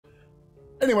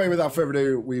Anyway, without further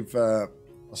ado, we've I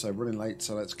say running late,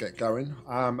 so let's get going.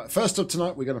 First up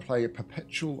tonight, we're going to play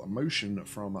Perpetual Motion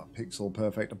from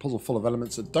PixelPerfect, a puzzle full of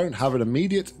elements that don't have an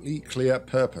immediately clear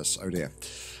purpose. Oh dear.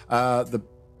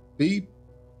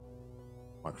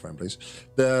 Microphone, please.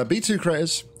 The B2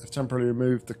 creators have temporarily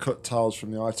removed the cut tiles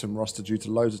from the item roster due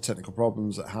to loads of technical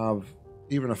problems that have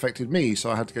even affected me,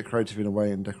 so I had to get creative in a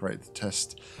way and decorate the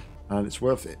test, and it's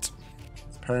worth it.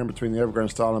 The pairing between the overgrown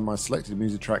style and my selected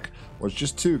music track was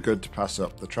just too good to pass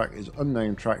up. The track is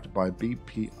Unnamed, tracked by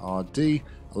BPRD.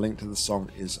 A link to the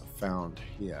song is found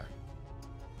here.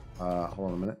 Hold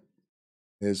on a minute.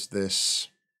 Is this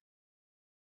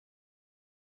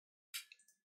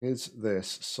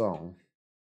song?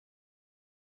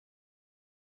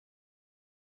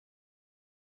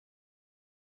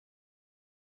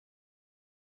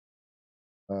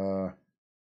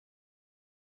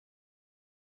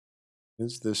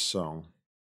 Is this song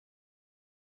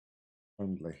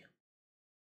friendly?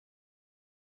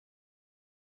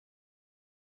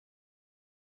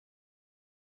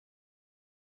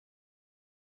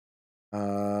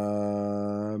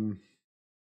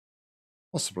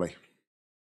 Possibly.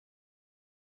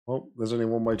 Well, there's only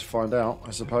one way to find out,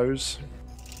 I suppose.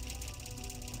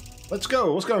 Let's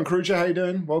go. What's going on, Kruger? How you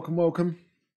doing? Welcome, welcome.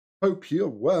 Hope you're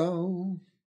well.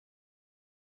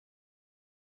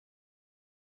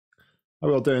 How are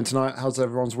we all doing tonight? How's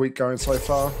everyone's week going so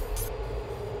far?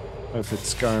 Hope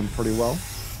it's going pretty well.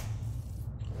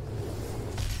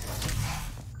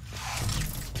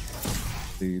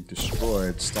 The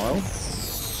destroyed style.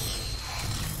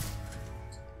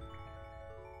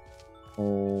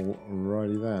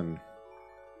 Alrighty then.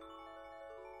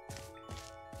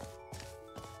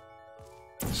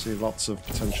 I see lots of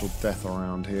potential death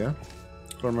around here.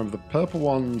 Gotta remember the purple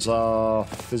ones are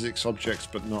physics objects,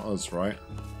 but not us, right?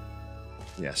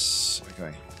 Yes,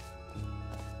 okay.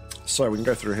 So we can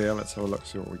go through here. Let's have a look,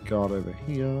 see what we got over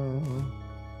here.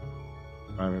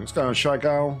 What's going on, Shy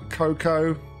Gal?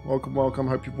 Coco, welcome, welcome.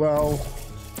 Hope you're well.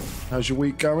 How's your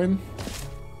week going?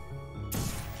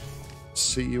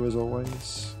 See you as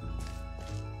always.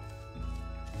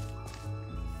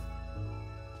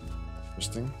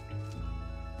 Interesting.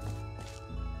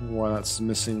 Why that's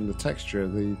missing the texture.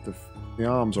 The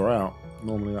arms are out.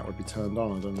 Normally that would be turned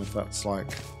on. I don't know if that's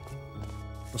like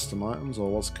custom items or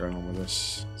what's going on with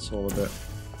this. It's all a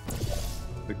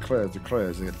bit clear at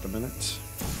the minute.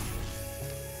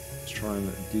 Let's try and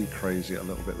decrazy it a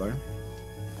little bit though.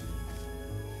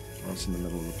 That's in the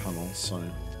middle of the panel, so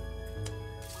not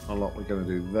a lot we're going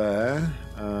to do there.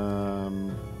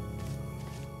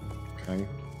 Okay.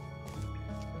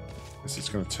 Guess it's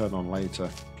going to turn on later.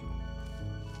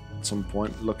 At some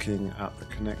point, looking at the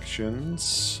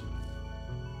connections.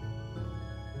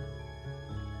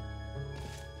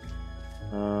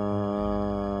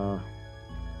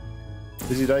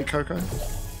 Busy day, Coco?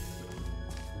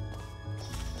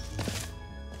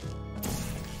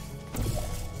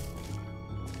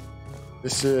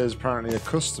 This is apparently a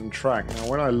custom track. Now,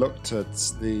 when I looked at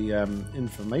the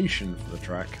information for the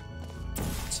track,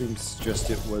 it seems to suggest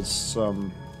it was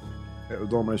some. It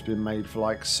would almost be made for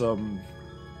like some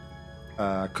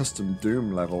custom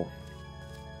Doom level.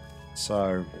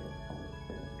 So,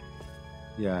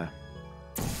 yeah.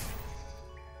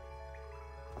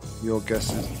 Your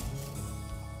guesses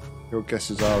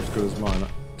are as good as mine.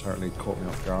 That totally caught me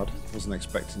off guard. Wasn't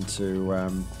expecting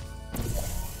to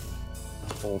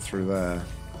fall through there.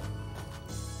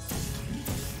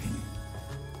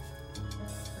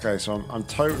 Okay, so I'm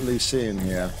totally seeing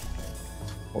here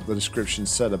what the description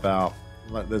said about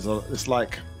like it's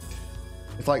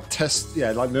like test,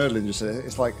 yeah, like Nerdlin just said,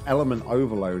 it's like element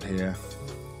overload here.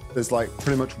 There's like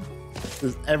pretty much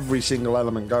there's every single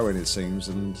element going, it seems,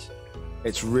 and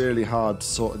it's really hard to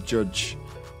sort of judge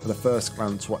at a first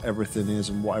glance what everything is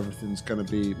and what everything's going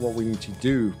to be, what we need to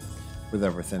do with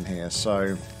everything here.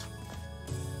 So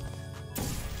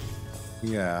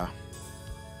yeah,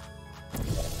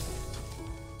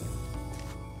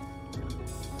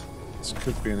 this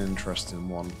could be an interesting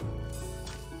one.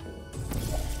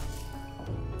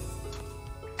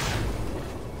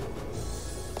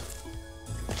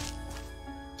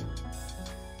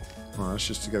 Well, that's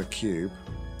just to get a cube.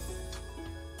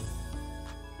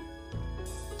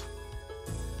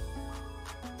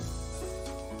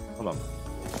 Hold on.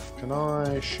 Can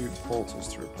I shoot portals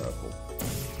through purple?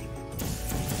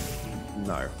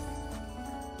 No.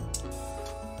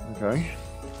 Okay.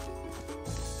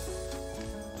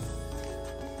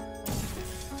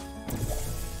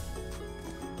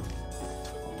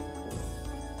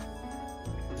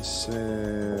 This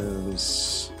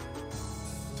is...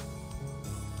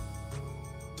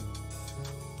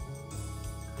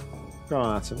 going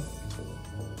on, Atom?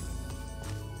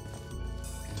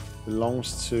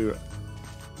 Belongs to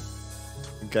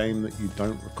a game that you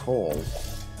don't recall.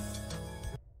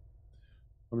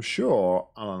 I'm sure.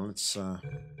 Hold on, let's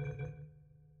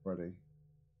ready.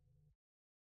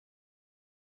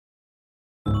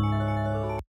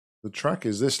 The track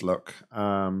is this, look.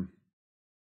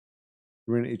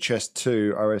 Unity Chest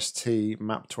 2 OST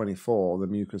map 24, the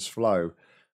Mucus Flow.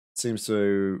 It seems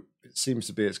to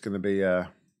be it's going to be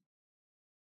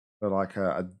like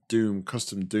a Doom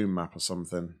custom Doom map or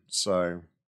something. So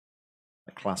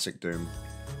a classic Doom,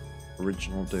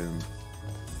 original Doom,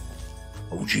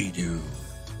 OG Doom.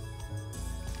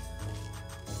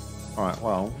 All right,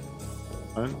 well,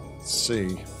 I don't see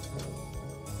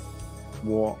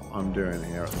what I'm doing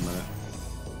here at the minute.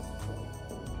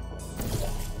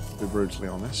 To be brutally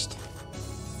honest.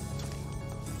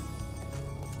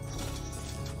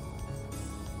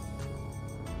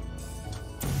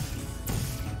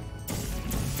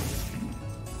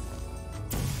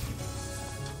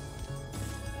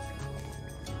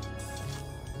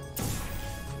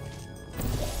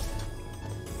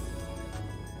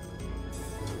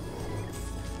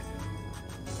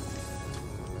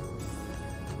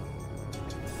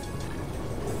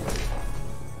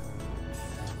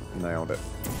 Nailed it.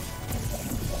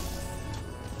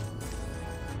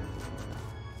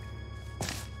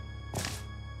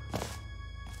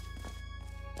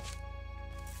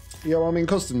 Yeah, well, I mean,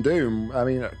 custom Doom, I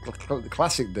mean, the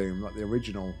classic Doom, like the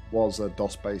original, was a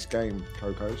DOS-based game,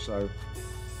 Coco, so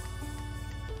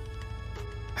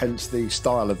hence the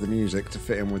style of the music to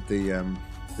fit in with the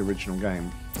original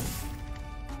game.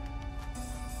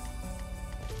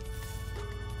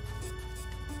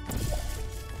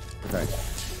 Okay, I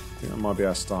think that might be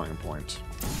our starting point.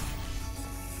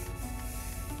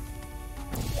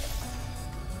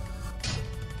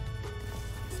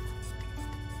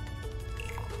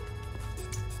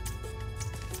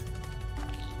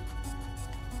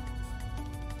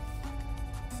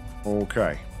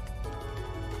 Okay,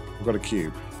 we've got a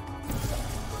cube.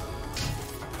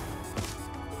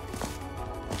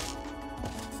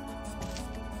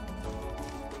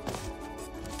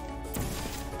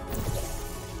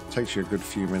 Takes you a good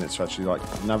few minutes to actually like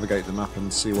navigate the map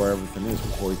and see where everything is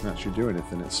before you can actually do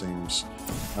anything, it seems.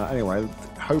 Anyway,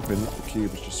 hoping that the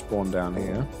cube has just spawned down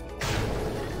here.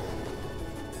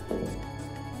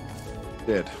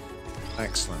 Did.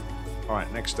 Excellent.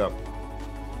 Alright, next up.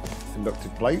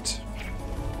 Conductive plate.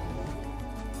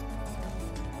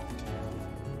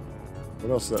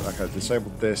 What else is that? Okay,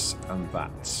 disabled this and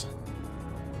that.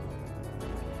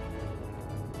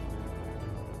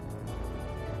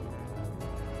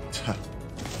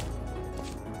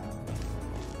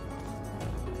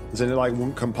 Does it like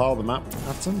won't compile the map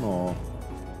pattern or?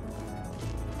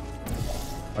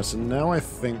 Right, so now I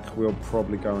think we'll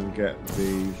probably go and get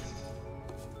the.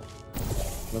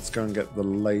 Let's go and get the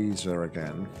laser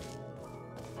again.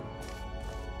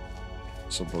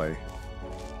 Possibly.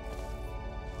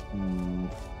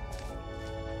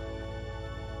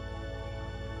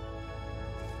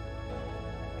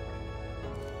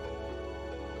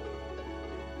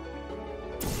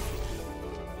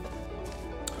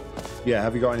 Yeah,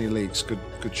 have you got any leaks? Good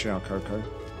shout, Coco.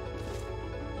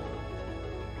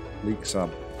 Leaks are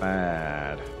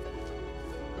bad.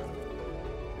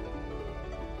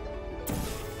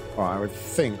 Alright, I would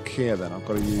think here then I've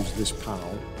got to use this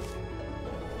panel.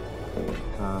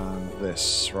 And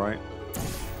this, right?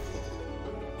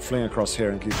 Fling across here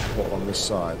and keep the portal on this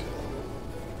side.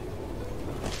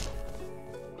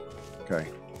 Okay.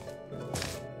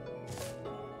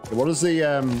 What is the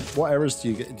what errors do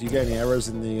you get? Do you get any errors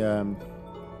in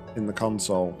the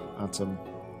console, Atom?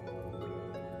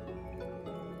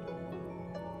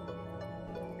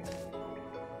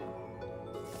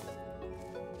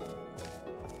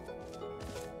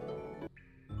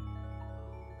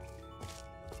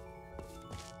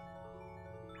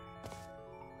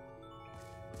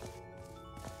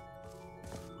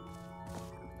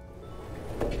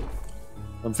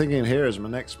 I'm thinking here is my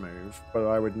next move, but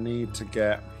I would need to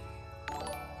get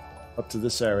up to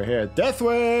this area here.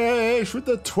 Deathwish with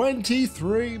the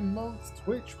 23-month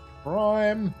Twitch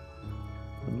Prime.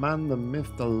 The man, the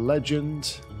myth, the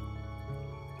legend.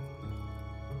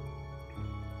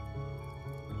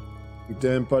 You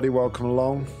doing, buddy? Welcome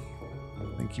along.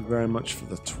 Thank you very much for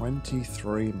the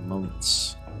 23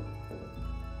 months.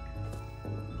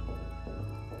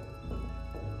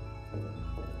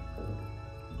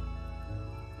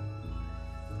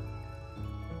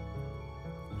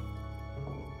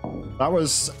 That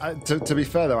was, to be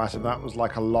fair though, Atom, that was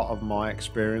like a lot of my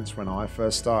experience when I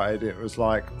first started. It was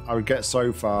like, I would get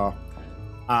so far,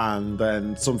 and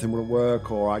then something wouldn't work,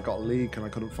 or I got a leak and I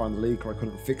couldn't find the leak, or I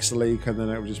couldn't fix the leak, and then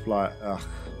it would just be like, ugh.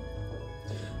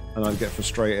 And I'd get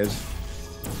frustrated.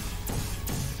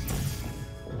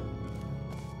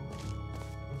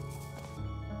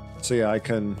 So yeah, I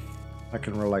can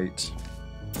relate.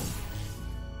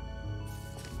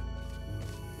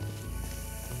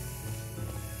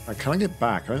 Can I get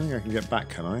back? I don't think I can get back,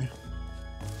 can I?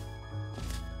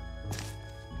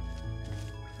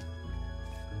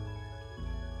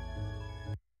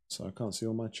 So I can't see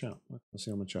all my chat. I can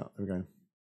see all my chat. There we go.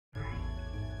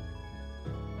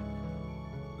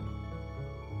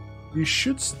 You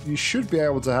should be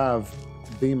able to have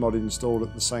Bmod installed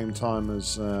at the same time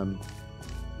as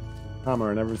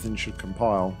Hammer, and everything should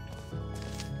compile.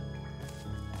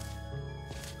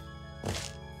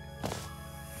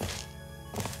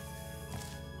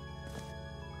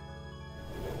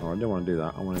 Oh, I didn't want to do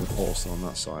that. I wanted the portal still on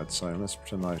that side, so let's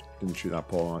pretend I didn't shoot that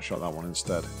portal and I shot that one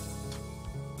instead.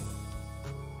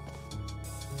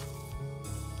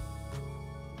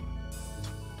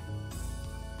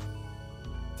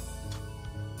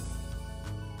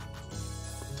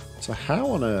 So how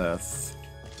on earth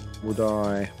would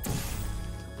I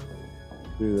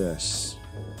do this?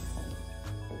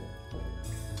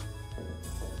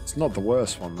 It's not the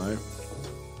worst one though.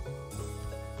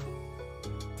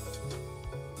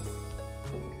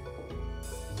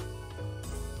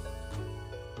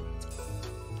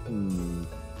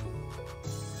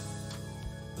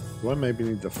 Do I maybe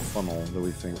need the funnel that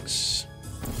we think's...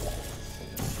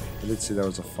 I did see there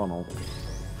was a funnel.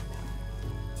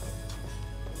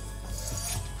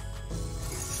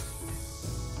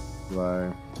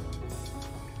 Low.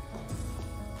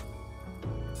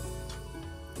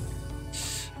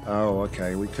 Oh,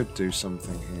 okay, we could do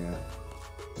something here.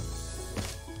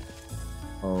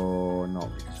 Oh, not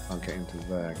because we can't get into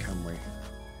there, can we?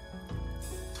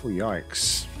 Oh,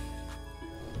 yikes.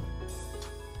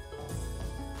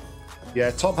 Yeah,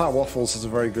 Top Hat Waffles is a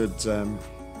very good.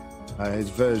 His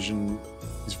version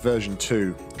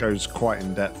 2 goes quite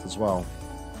in depth as well.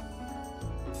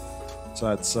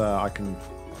 So it's I can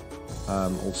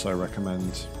also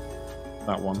recommend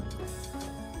that one.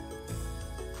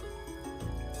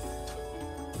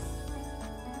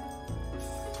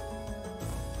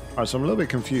 Alright, so I'm a little bit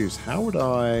confused. How would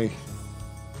I...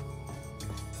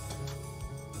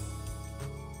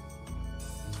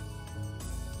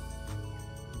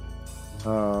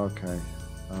 Oh, okay.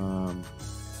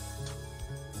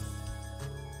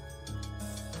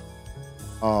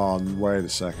 Oh, wait a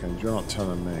second. You're not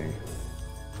telling me.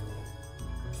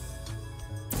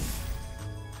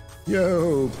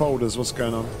 Yo, Boulders, what's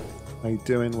going on? How you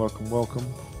doing? Welcome, welcome.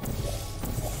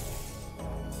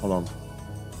 Hold on.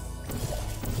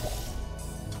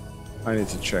 I need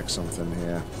to check something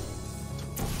here.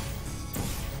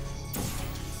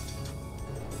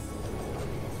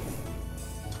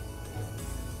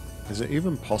 Is it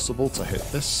even possible to hit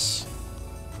this?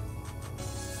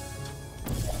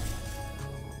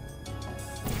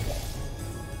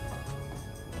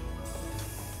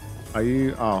 Are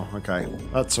you... Oh, okay.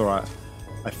 That's alright.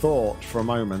 I thought for a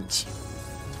moment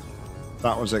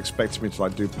that was expecting me to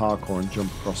like do parkour and jump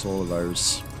across all of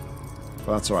those.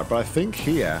 But that's alright. But I think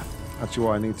here, actually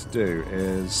what I need to do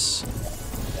is...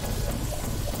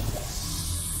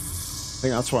 I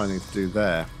think that's what I need to do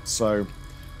there. So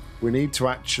we need to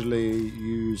actually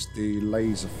use the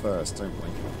laser first, don't we?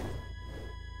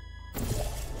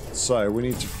 So we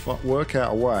need to work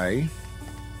out a way...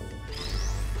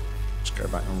 Go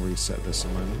back and reset this a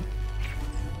moment.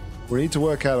 We need to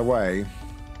work out a way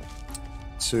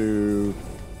to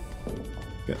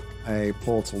get a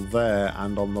portal there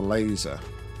and on the laser.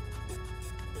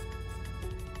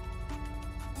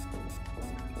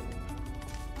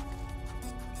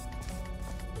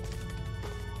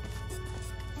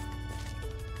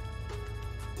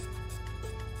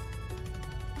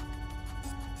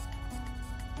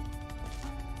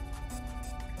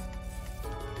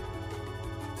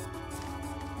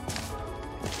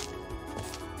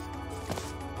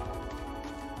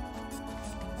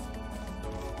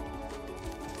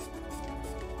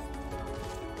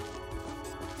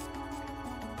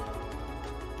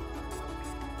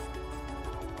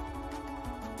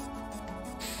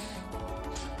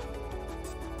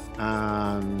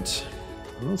 And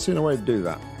I'm not seeing a way to do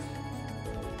that.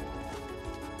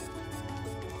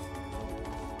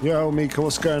 Yo, Mika,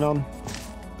 what's going on?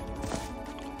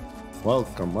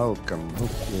 Welcome, welcome.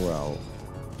 Hope you're well.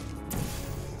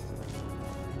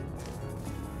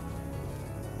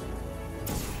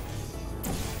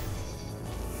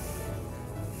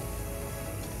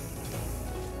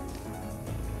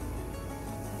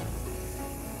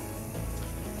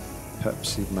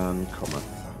 Pepsi Man cometh.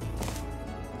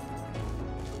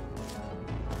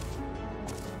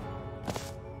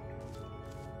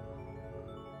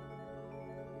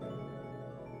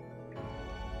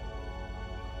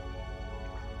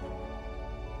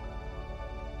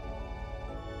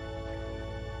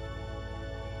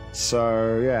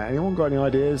 So yeah, anyone got any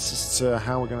ideas as to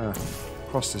how we're gonna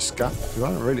cross this gap? Because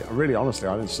I don't really, honestly,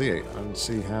 I didn't see it. I didn't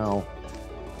see how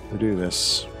we do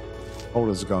this.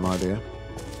 Holder's got an idea.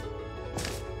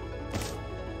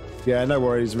 Yeah, no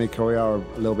worries, Miko. We are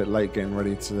a little bit late getting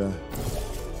ready to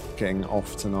getting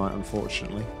off tonight,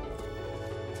 unfortunately.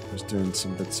 Just doing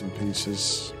some bits and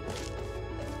pieces.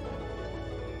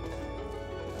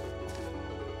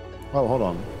 Oh, hold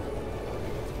on.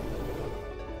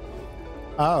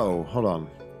 Oh, hold on.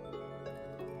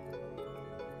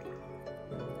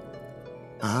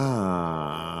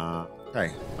 Ah,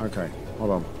 okay, okay.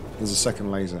 Hold on. There's a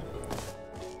second laser.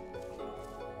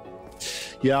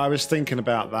 Yeah, I was thinking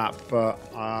about that, but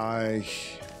I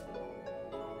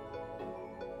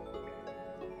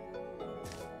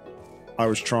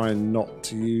was trying not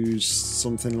to use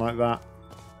something like that.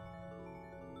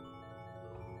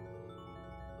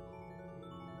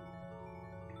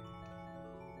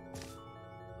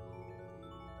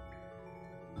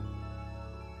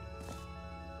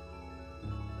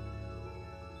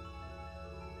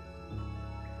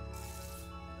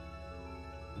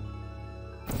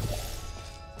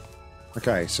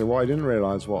 Okay, so what I didn't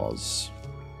realize was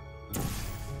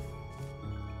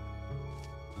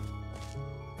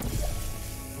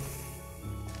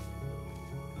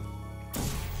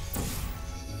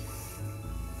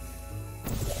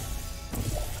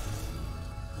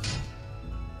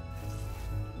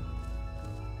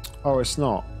oh, it's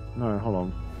not. No, hold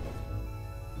on.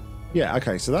 Yeah,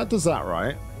 okay, so that does that,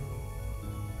 right?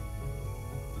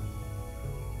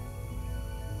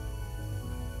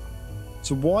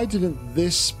 So why didn't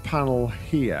this panel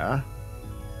here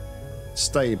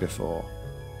stay before?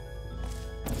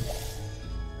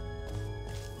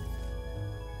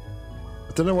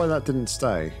 I don't know why that didn't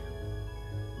stay.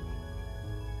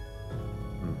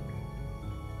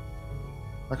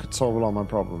 That could solve a lot of my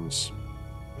problems.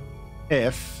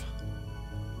 If...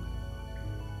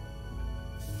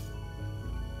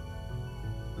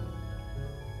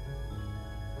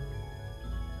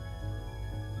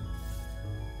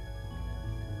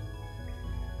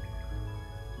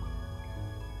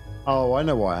 Oh, I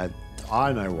know why.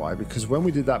 I know why. Because when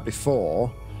we did that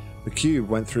before, the cube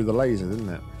went through the laser, didn't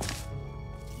it?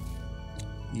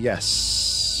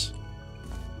 Yes.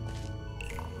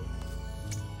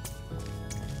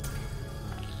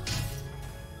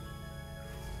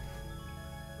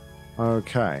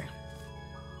 Okay.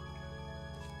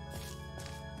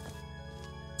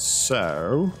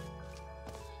 So,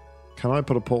 can I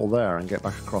put a portal there and get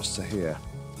back across to here?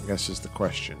 I guess is the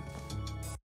question.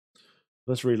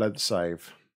 Let's reload the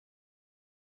save.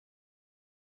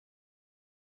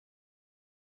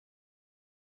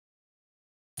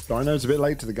 Dino's a bit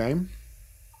late to the game.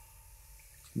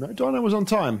 No, Dino was on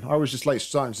time. I was just late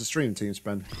starting to stream, Team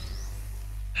Spend.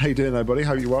 How you doing, though, buddy?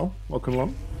 Hope you're well. Welcome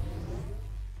along.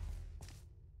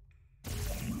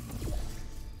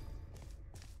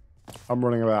 I'm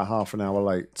running about half an hour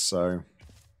late, so...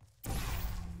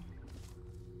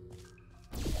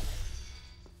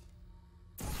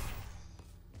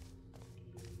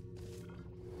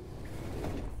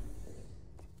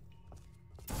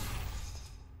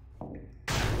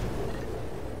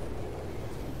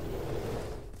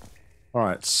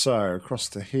 Alright, so across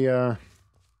to here.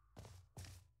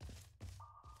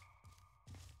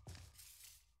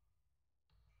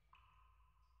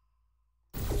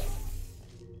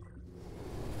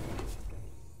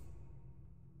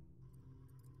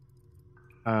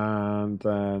 And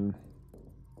then...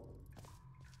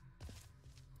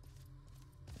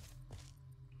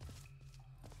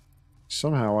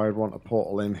 Somehow I'd want a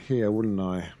portal in here, wouldn't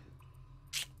I?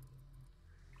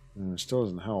 It still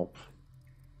doesn't help.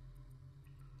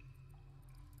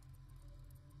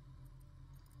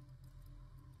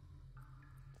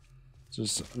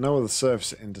 There's no other surface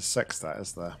that intersects that,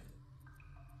 is there?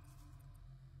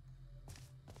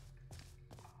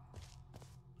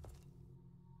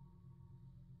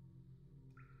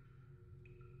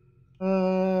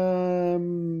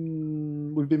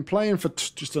 We've been playing for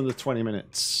just under 20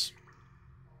 minutes.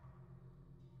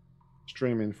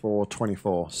 Streaming for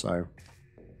 24, so...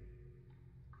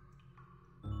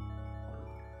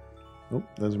 Oh,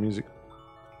 there's music.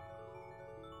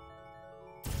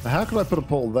 How could I put a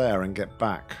portal there and get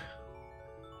back?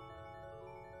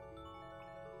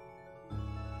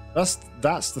 That's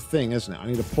the thing, isn't it? I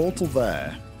need a portal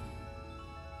there.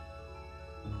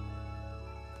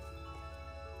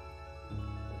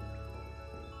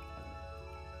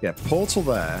 Yeah, portal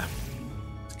there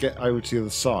to get over to the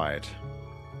other side.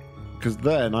 Because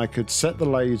then I could set the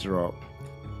laser up,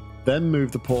 then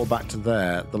move the portal back to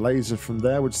there. The laser from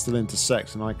there would still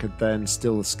intersect, and I could then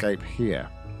still escape here.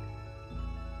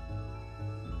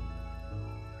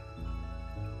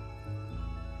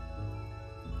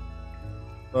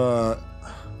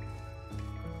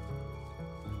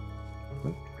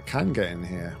 I can get in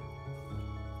here.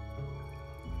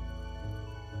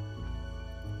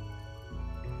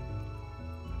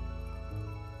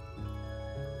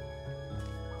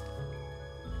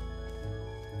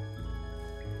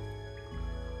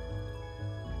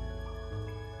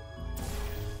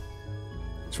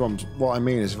 What I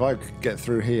mean is, if I could get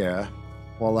through here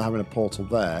while they're having a portal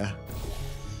there.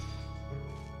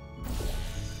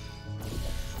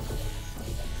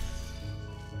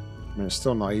 I mean, it's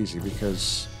still not easy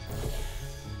because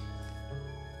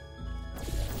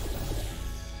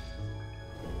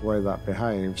the way that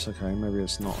behaves. Okay, maybe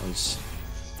it's not as.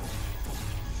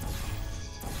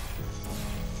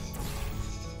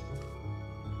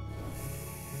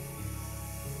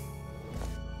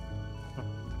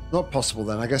 Not possible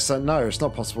then. I guess that no, it's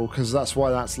not possible because that's why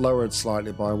that's lowered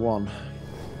slightly by 1.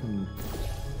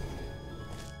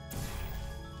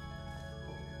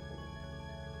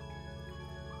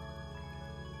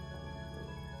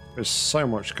 There's so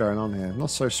much going on here. Not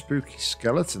so spooky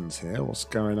skeletons here. What's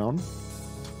going on?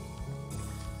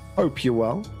 Hope you're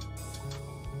well.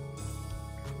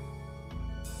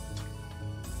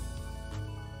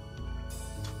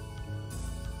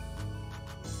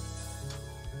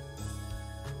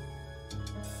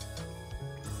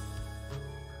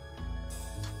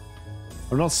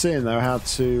 I'm not seeing though how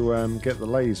to get the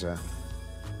laser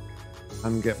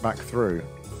and get back through.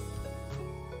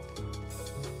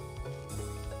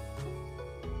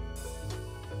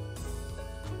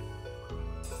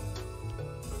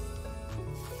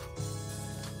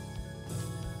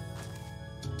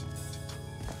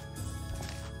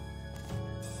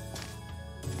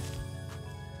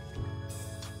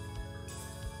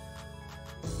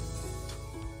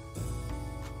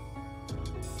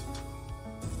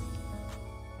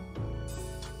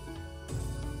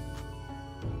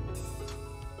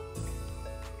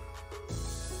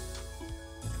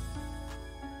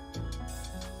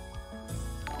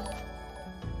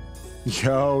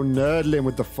 Yo, Nerdlin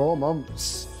with the 4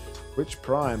 months. Twitch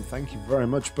Prime, thank you very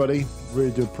much, buddy.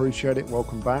 Really do appreciate it.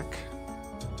 Welcome back.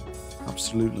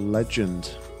 Absolute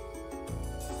legend.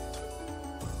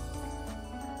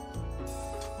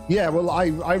 Yeah, well,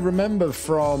 I remember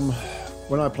from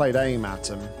when I played AIM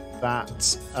Atom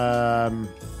that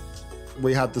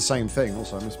we had the same thing.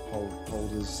 Also, I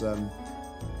mispulled his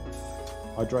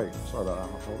hydrate. Sorry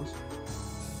about that, folders.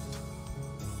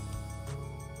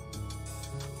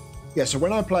 Yeah, so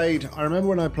when I remember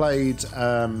when I played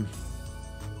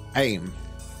AIM,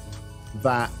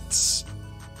 that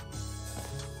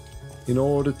in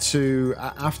order to,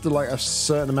 after like a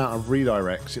certain amount of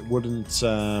redirects, it wouldn't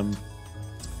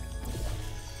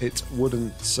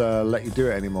let you do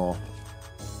it anymore.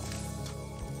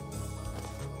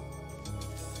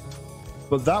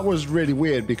 But that was really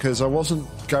weird because I wasn't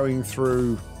going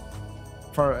through.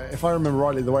 If I remember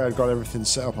rightly, the way I'd got everything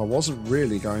set up, I wasn't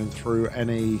really going through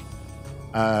any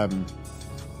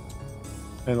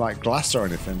like glass or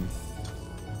anything.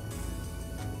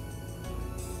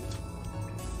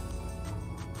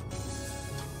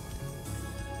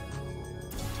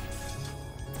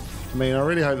 I mean, I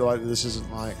really hope like this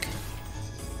isn't like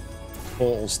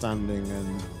portal standing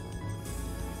and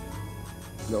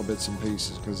little bits and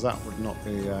pieces, because that would not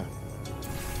be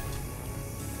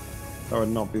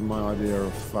my idea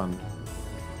of fun.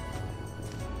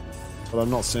 But I'm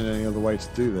not seeing any other way to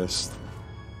do this.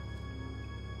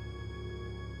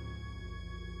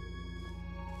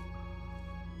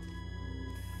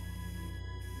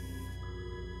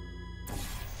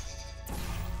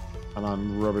 And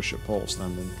I'm rubbish at portal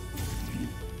standing.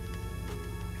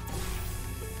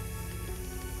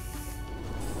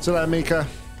 So there, Mika.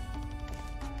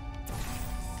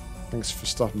 Thanks for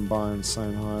stopping by and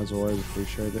saying hi as always,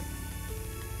 appreciate it.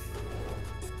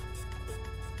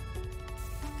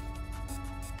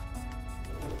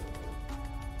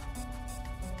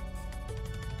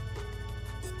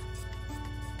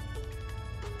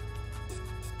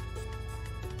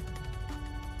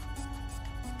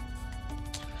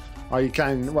 Oh, you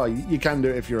can, well, you can do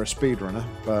it if you're a speedrunner,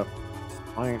 but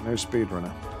I ain't no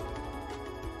speedrunner.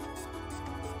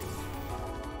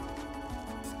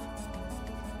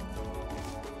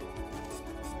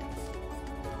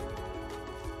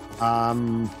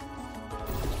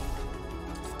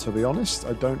 To be honest,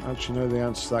 I don't actually know the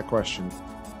answer to that question.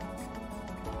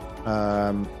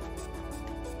 I've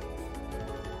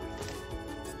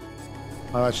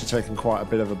actually taken quite a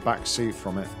bit of a back seat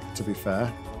from it, to be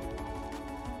fair.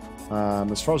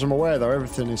 As far as I'm aware, though,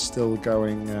 everything is still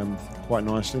going quite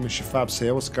nicely. Mr. Fab's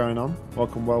here. What's going on?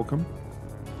 Welcome, welcome.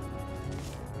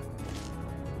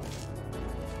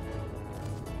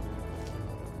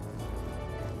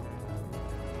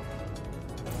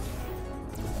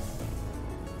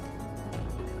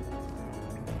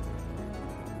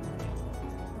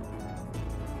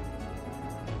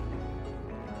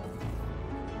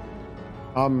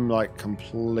 I'm like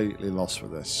completely lost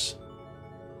with this.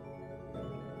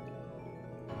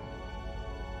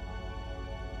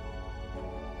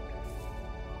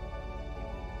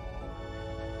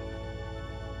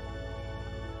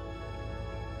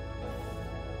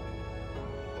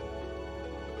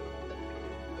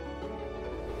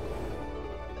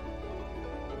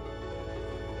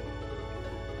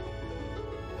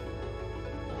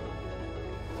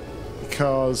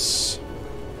 Because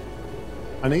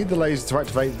I need the laser to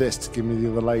activate this to give me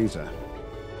the other laser.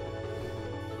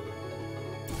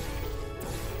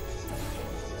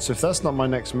 So if that's not my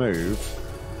next move,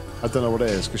 I don't know what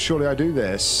it is, because surely I do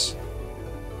this.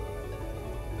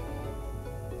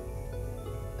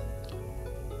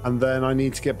 And then I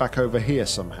need to get back over here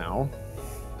somehow.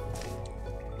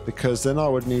 Because then I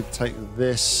would need to take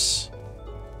this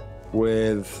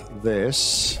with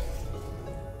this.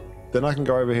 Then I can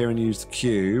go over here and use the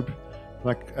cube.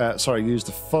 Like, sorry, use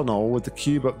the funnel with the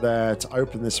cube up there to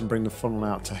open this and bring the funnel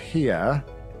out to here.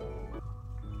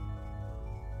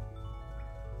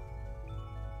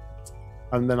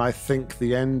 And then I think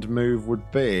the end move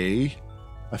would be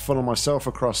I funnel myself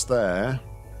across there.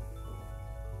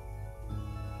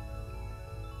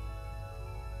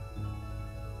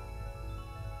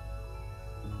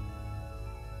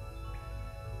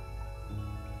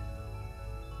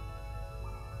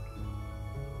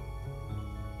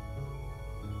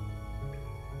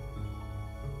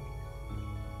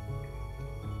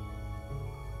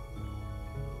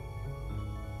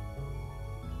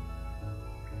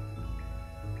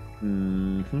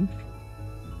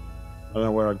 I don't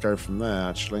know where I'd go from there,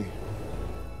 actually.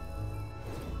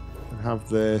 I have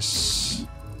this.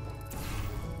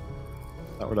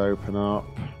 That would open up.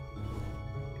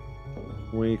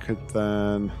 We could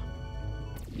then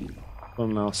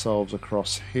funnel ourselves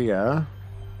across here.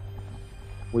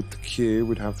 With the cube,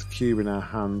 we'd have the cube in our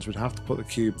hands. We'd have to put the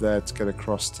cube there to get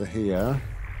across to here.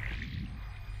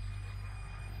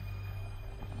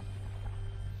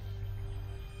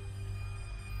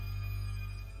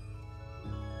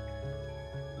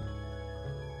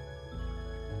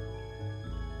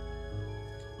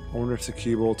 I wonder if the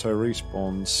cube auto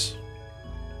respawns.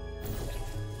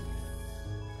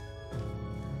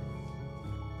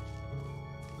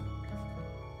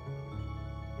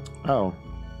 Oh.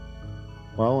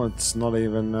 Well, it's not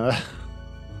even...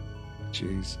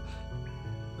 Jeez.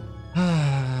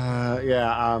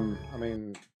 Yeah, I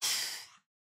mean...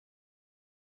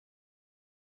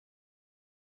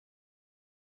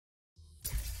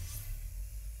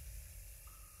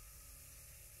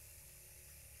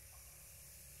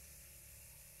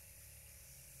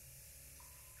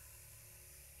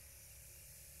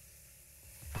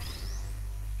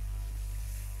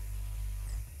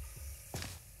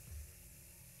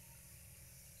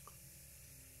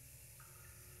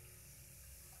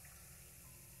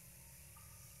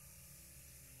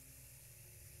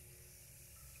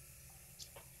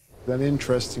 Then,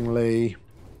 interestingly,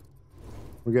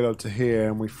 we get up to here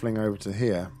and we fling over to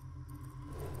here.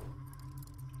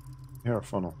 Here, a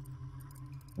funnel.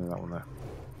 Yeah, that one there.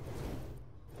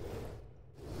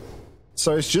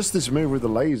 So it's just this move with the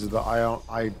laser that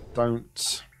I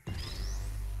don't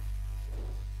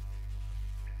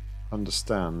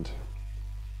understand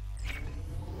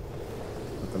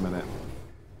at the minute.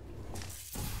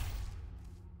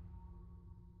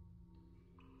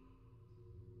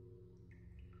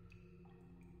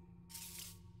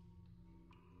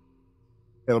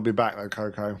 It'll be back though,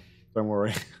 Coco. Don't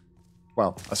worry.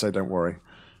 Well, I say don't worry.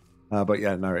 But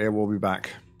yeah, no, it will be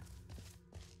back.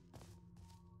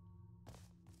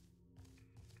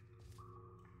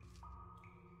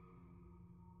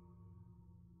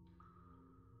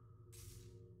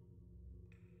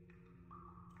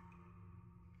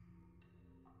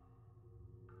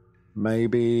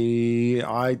 Maybe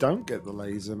I don't get the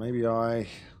laser. Maybe I...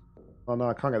 Oh no,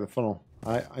 I can't get the funnel.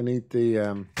 I need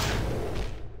the...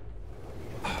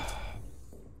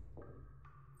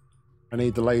 I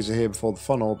need the laser here before the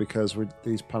funnel because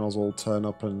these panels all turn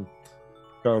up and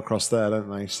go across there,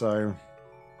 don't they? So...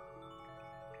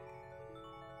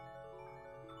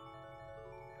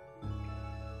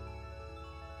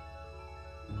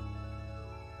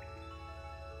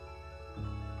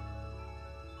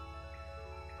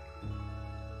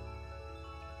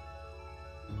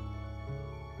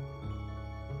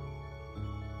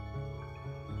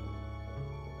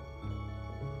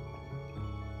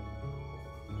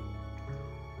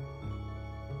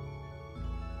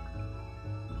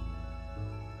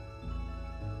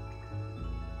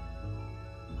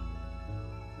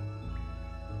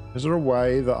 Is there a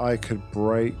way that I could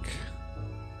break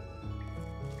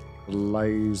the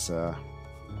laser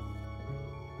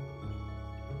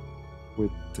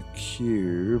with the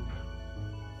cube?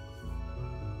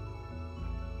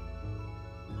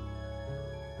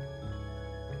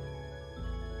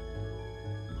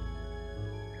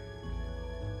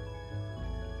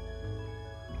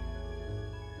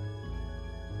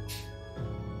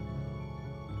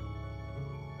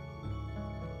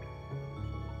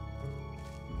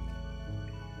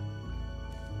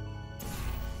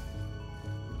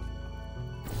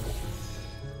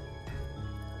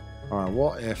 Alright,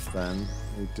 what if then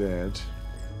we did...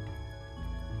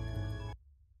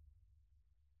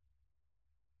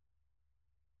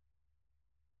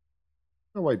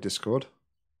 Oh wait, Discord. What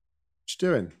you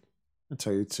doing? I'll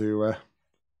tell you to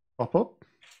pop up.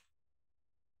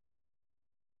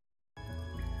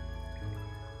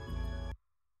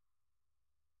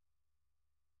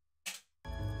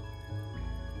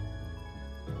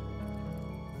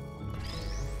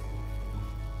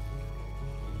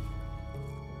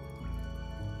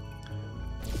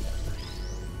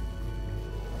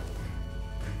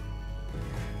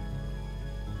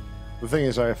 The thing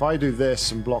is, though, if I do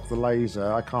this and block the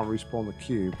laser, I can't respawn the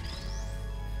cube.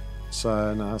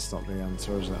 So, no, that's not the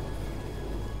answer, is it?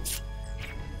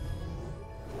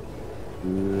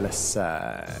 Let's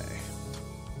say.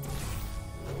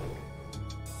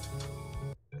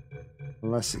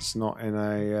 Unless it's not in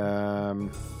a...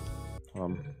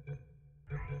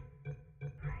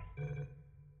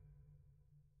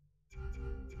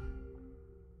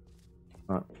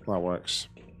 Right, that works.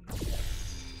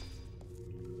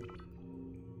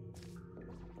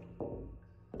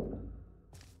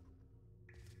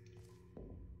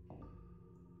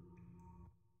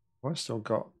 I've still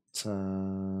got, oh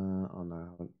no,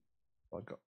 I haven't. I've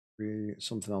got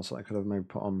something else that I could have maybe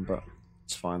put on, but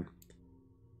it's fine.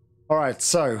 All right,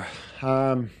 so,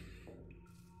 I'm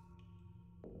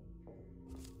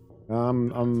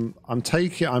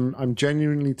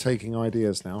genuinely taking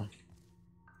ideas now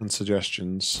and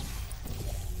suggestions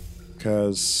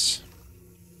because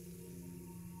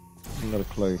I haven't got a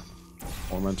clue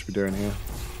what I'm meant to be doing here.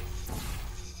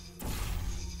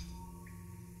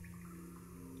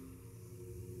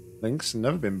 Links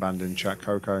never been banned in chat,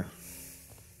 Coco.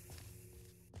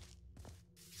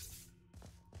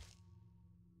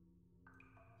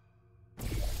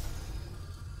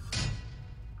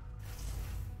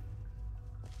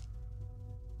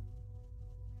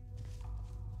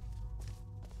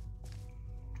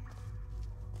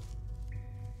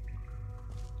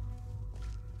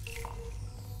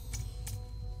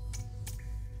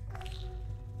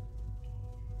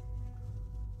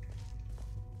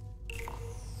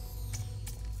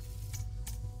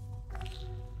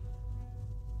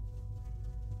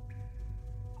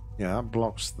 Yeah, that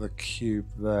blocks the cube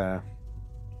there.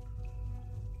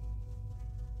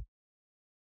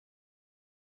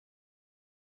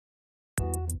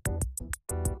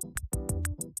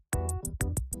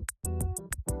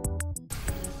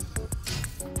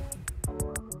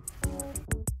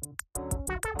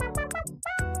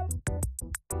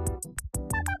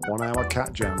 One-hour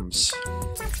cat jams.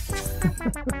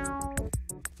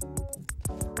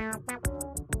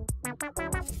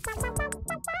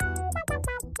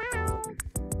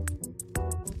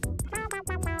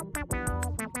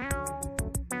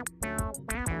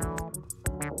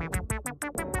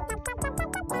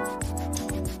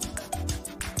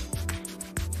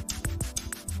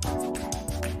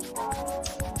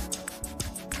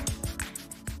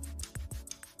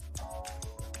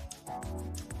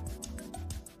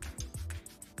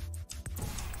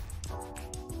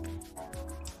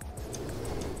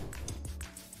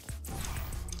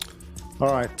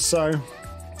 All right, so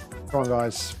come on,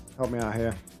 guys, help me out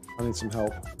here. I need some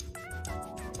help.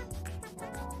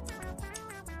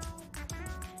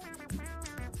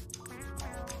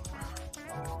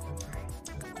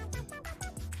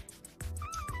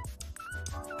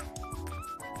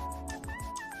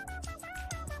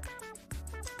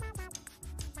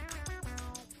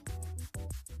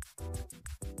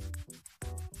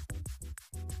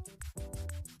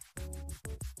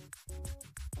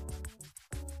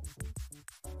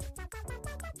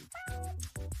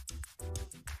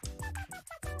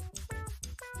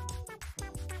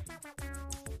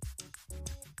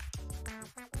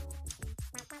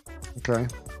 Okay.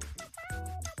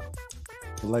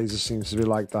 The laser seems to be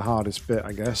like the hardest bit,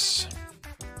 I guess.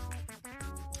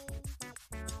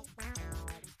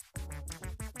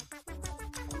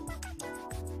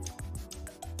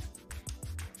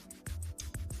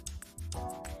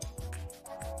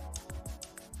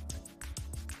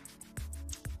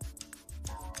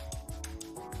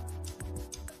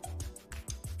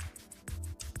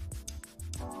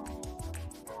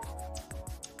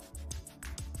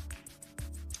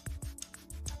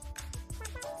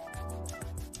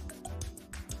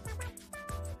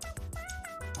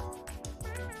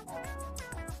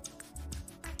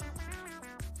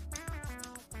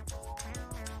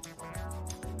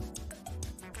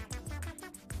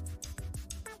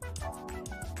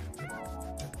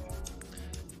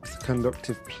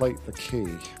 conductive plate the key?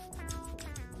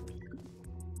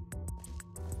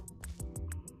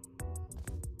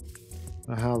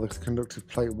 How the conductive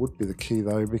plate would be the key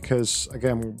though, because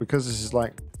again, because this is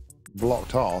like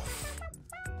blocked off.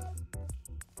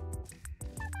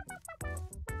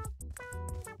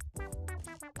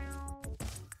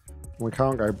 We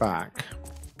can't go back.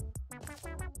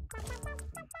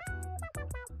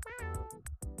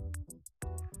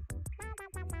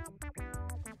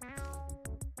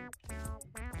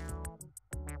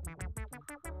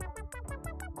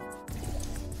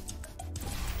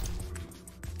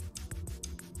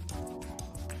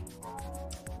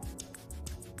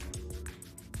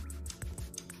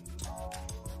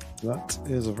 That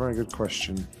is a very good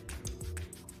question.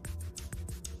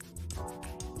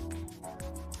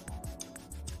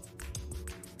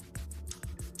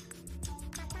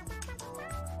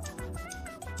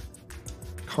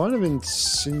 Kind of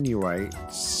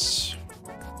insinuates...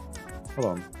 Hold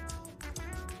on.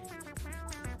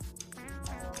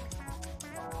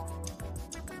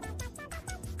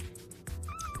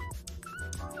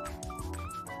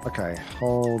 Okay,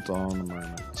 hold on a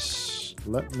moment.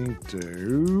 Let me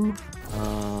do...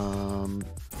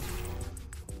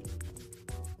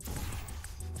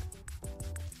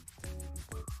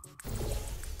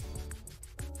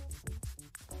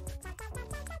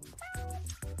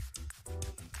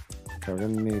 Okay, we're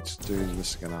going to need to do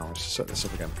this again now. Let's set this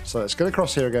up again. So let's get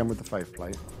across here again with the faith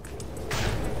plate.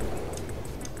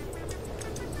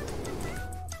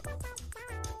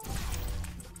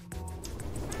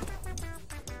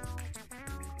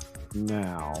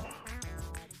 Now...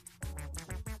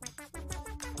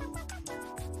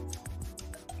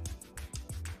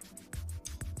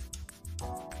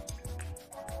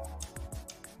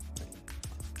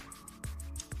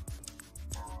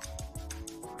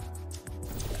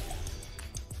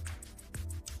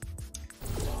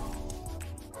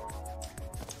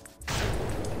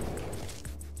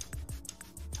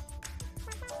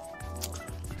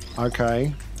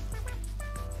 Okay.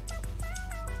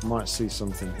 Might see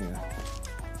something here.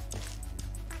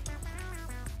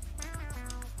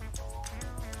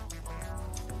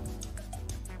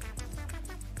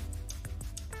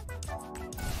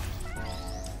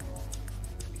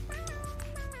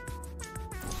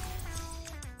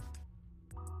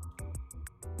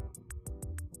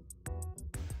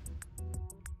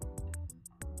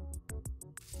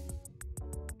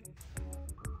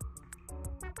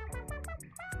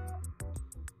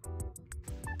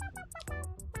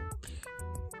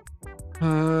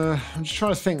 I'm just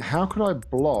trying to think, how could I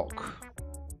block?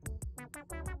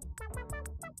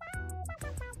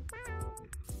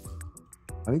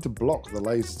 I need to block the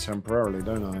laser temporarily,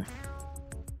 don't I?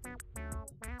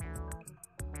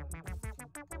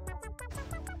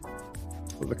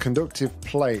 But the conductive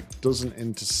plate doesn't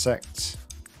intersect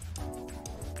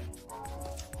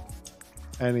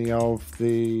any of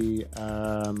the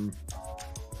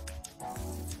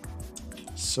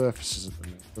surfaces at the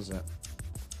minute, does it?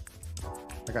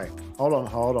 Okay, hold on. I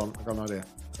got an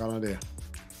idea.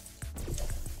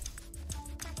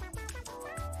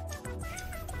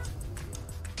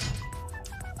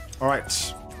 All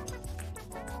right,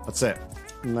 that's it.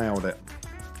 Nailed it.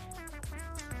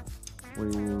 We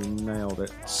nailed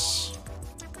it.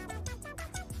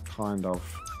 Kind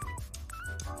of.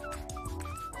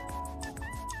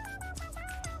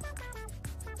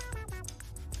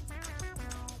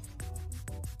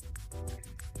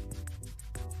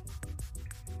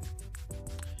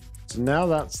 So now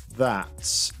that's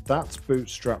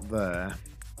bootstrap there.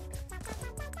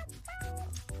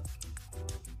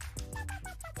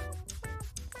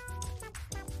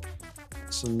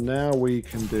 So now we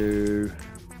can do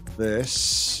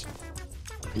this.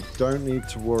 We don't need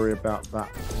to worry about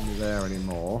that in there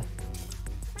anymore.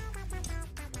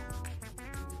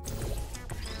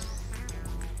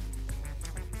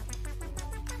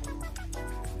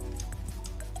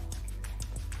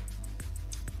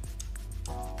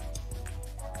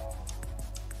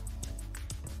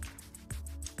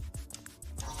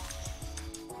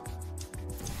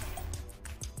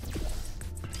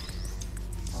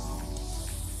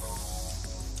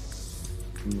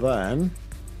 Then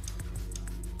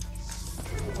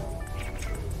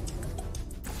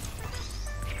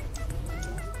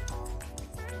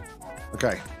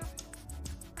okay,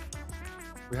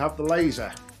 we have the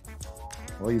laser.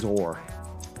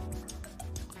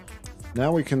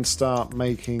 Now we can start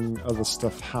making other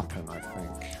stuff happen, I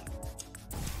think.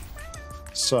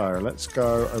 So let's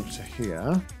go over to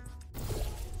here.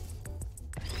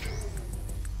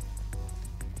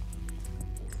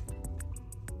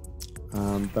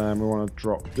 And then we want to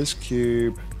drop this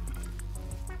cube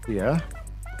here.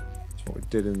 That's what we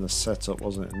did in the setup,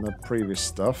 wasn't it? In the previous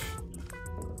stuff.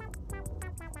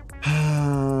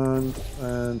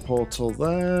 And portal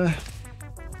there.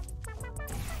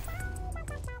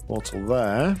 Portal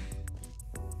there.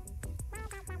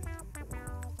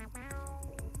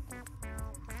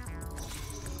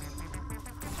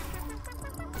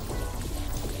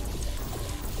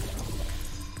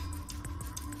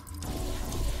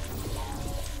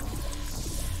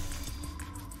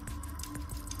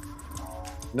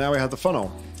 Now we have the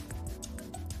funnel.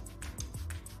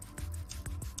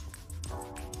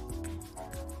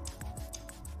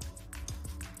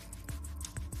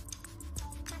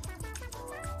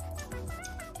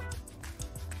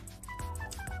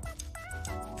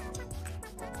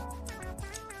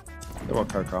 Look what,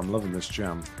 Coco, I'm loving this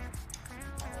jam.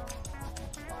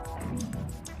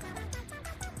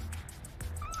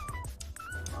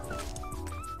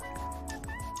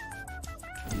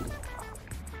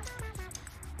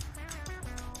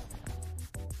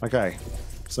 Okay,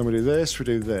 so we do this, we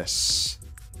do this.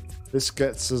 This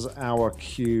gets us our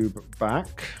cube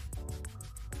back.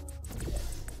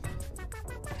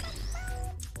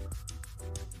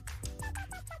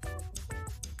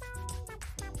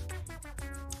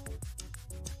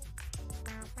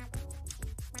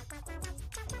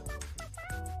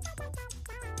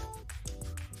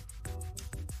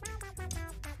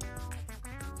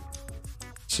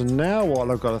 So now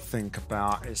what I've got to think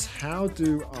about is how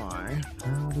do I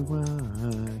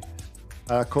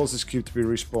cause this cube to be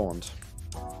respawned?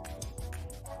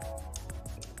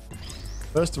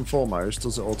 First and foremost,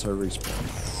 does it auto respawn?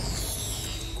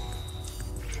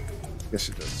 Yes,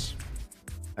 it does.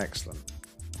 Excellent.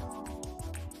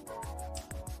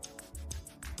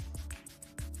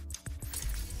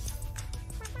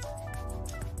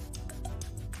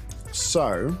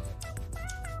 So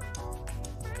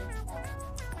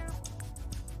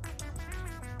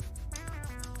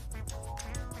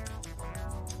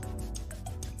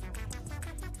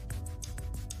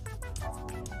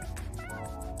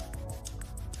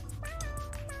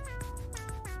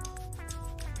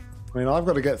I mean, I've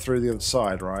got to get through the other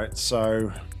side, right?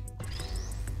 So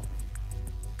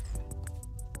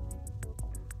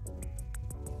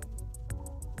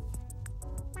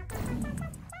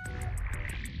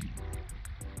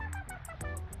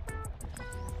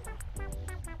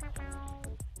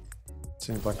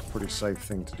seems like a pretty safe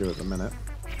thing to do at the minute.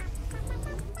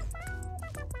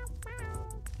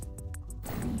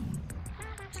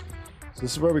 So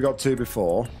this is where we got to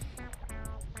before.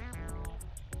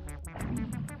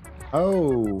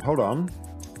 Oh, hold on.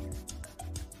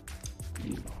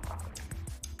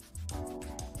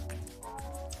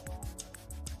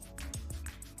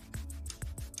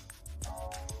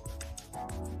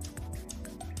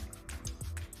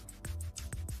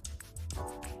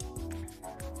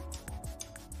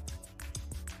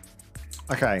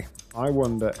 Okay, I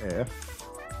wonder if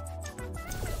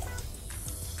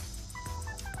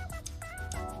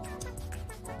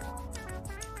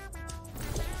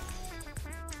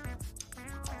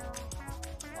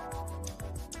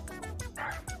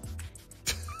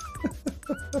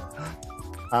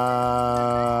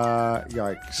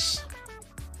yikes.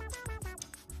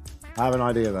 I have an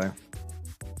idea though.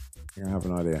 I have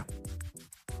an idea.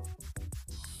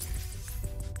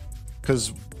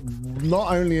 Because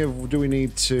not only do we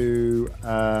need to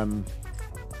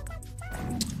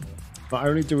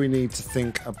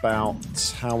think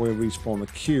about how we respawn the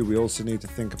cube, we also need to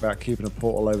think about keeping a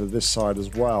portal over this side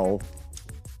as well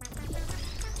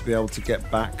to be able to get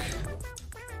back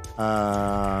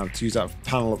to use that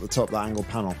panel at the top, that angle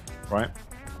panel, right?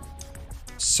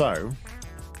 So,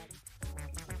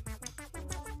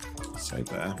 save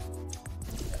there.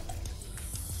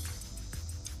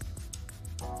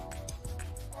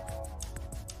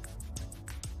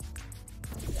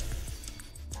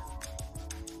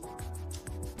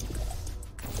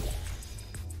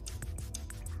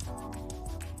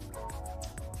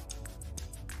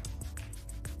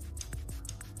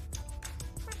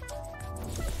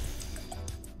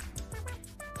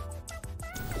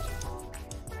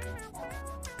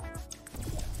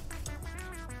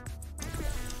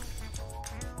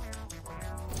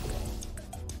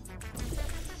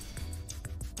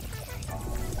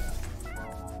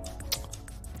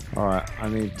 Alright, I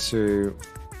need to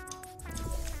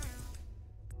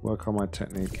work on my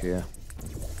technique here.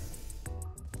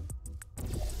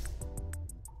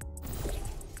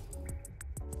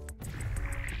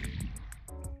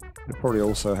 It'd probably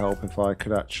also help if I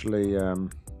could actually, it's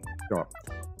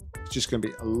just going to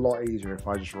be a lot easier if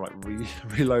I just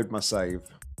reload my save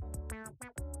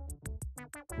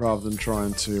rather than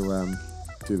trying to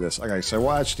do this. Okay, so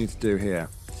what I actually need to do here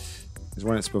is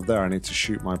when it's above there, I need to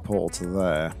shoot my portal to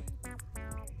there.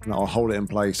 And I'll hold it in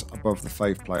place above the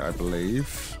faith plate, I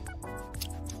believe.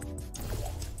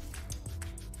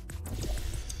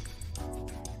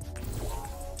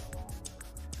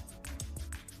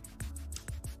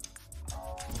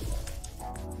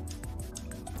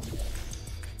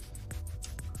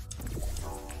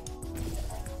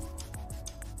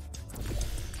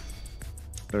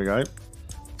 There we go.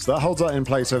 So that holds that in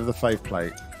place over the faith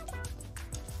plate.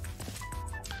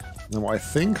 And then what I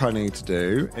think I need to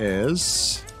do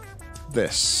is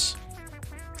this.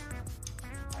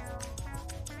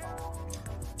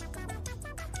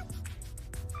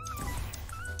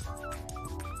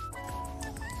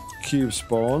 Cube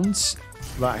spawns.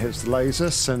 That hits the laser,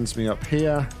 sends me up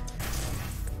here.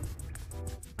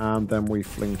 And then we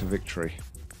fling to victory.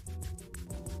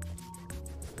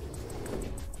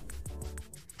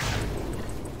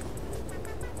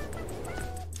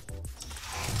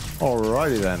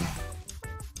 Alrighty then.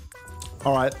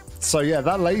 Alright, so yeah,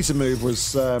 that laser move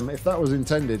was, if that was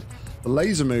intended, the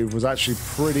laser move was actually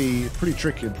pretty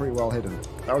tricky and pretty well hidden.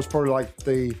 That was probably like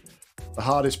the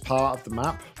hardest part of the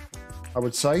map, I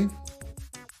would say.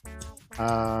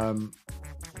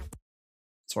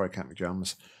 Sorry, cat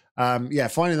pajamas. Yeah,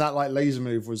 finding that like laser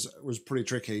move was pretty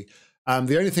tricky.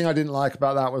 The only thing I didn't like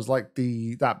about that was like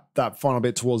that final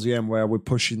bit towards the end where we're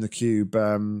pushing the cube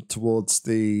towards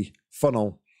the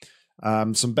funnel.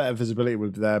 Some better visibility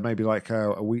would be there. Maybe like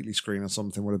a weekly screen or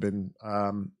something would have been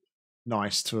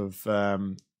nice to have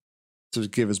to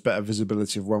give us better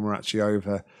visibility of when we're actually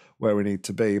over where we need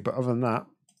to be. But other than that,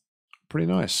 pretty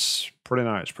nice. Pretty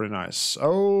nice.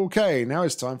 Okay, now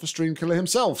it's time for Stream Killer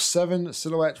himself.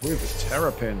 SevenSilhouette with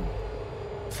Terrapin.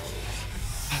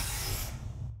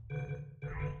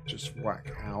 Just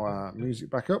whack our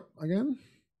music back up again.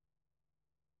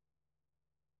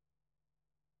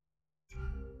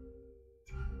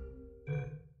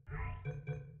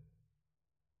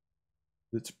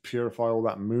 To purify all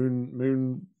that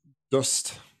moon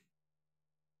dust.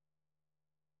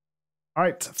 All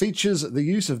right, features the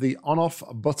use of the on-off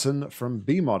button from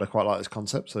Bmod. I quite like this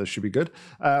concept, so this should be good.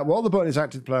 While the button is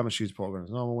active, the player must use portal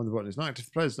guns. Normal, when the button is not active,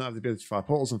 the player does not have the ability to fire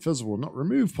portals, and Fizzle will not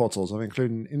remove portals. I've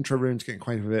included an intro room to get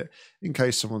acquainted with it in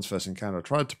case someone's first encounter. I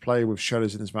tried to play with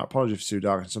shadows in this map. Apologies if it's too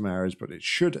dark in some areas, but it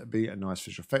should be a nice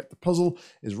visual effect. The puzzle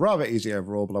is rather easy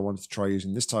overall, but I wanted to try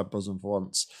using this type of puzzle for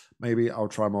once. Maybe I'll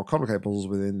try more complicated puzzles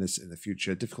within this in the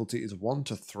future. Difficulty is 1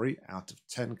 to 3 out of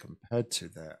 10 compared to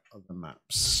their other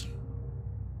maps.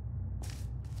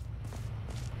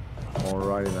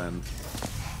 Alrighty then.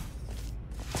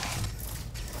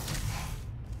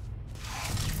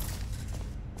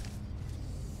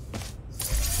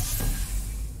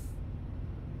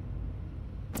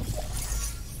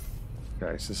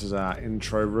 Okay, so this is our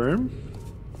intro room.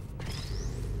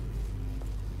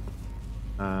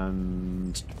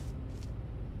 And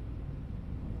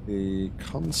the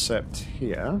concept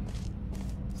here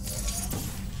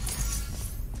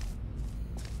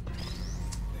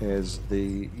is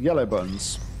the yellow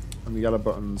buttons, and the yellow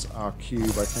buttons are cube,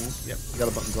 I think. Yep, the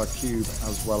yellow buttons are cube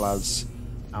as well as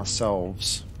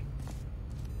ourselves.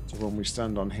 So when we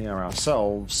stand on here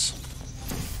ourselves,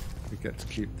 we get to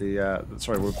keep the,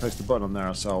 sorry, we'll place the button on there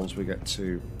ourselves, we get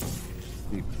to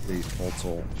keep the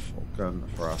portal gun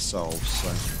for ourselves.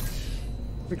 So,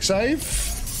 quick save,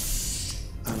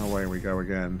 and away we go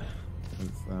again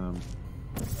with,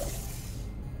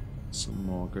 some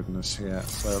more goodness here.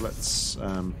 So let's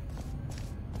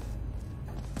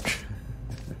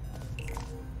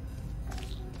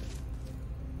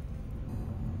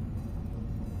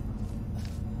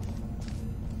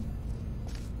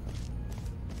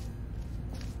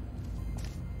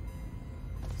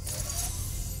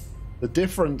the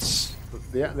difference,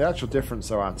 the actual difference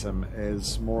though, Atom,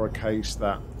 is more a case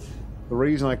that the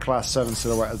reason I class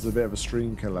SevenSilhouette as a bit of a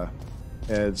stream killer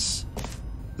is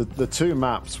the two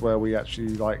maps where we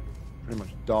actually like pretty much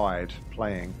died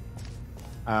playing,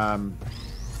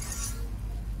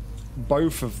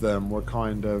 both of them were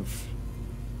kind of,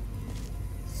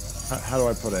 how do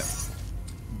I put it,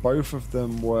 both of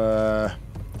them were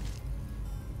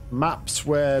maps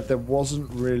where there wasn't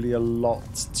really a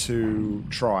lot to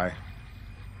try.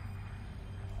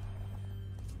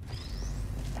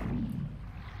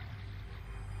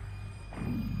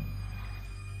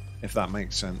 If that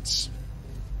makes sense.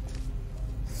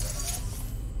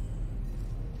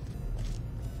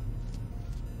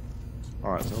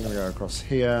 Alright, so I'm going to go across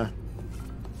here.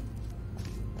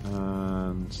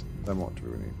 And then what do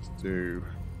we need to do?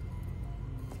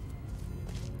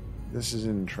 This is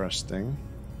interesting.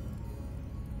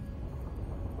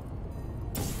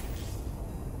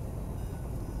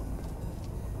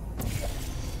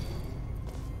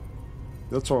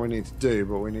 That's what we need to do,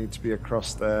 but we need to be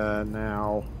across there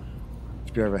now.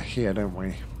 To be over here, don't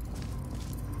we?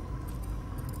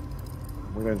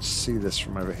 We don't see this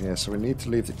from over here, so we need to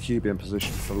leave the cube in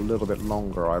position for a little bit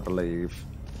longer, I believe.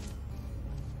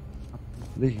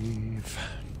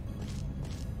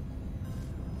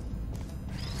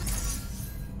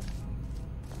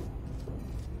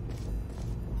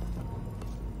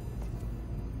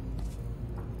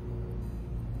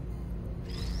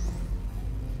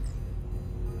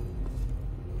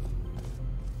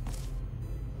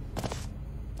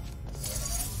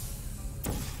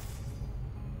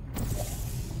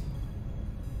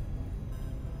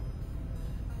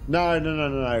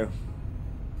 No.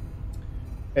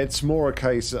 It's more a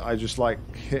case that I just like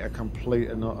hit a complete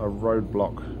a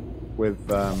roadblock with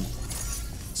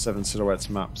SevenSilhouette's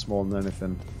maps more than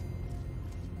anything.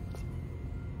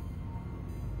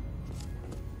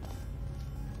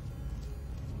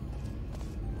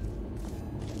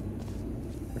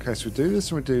 Okay, so we do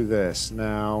this and we do this.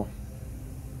 Now...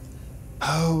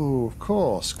 Oh, of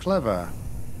course. Clever.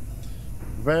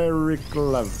 Very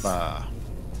clever.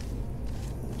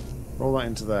 Roll that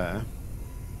into there.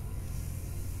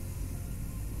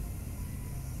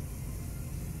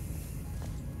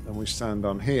 Then we stand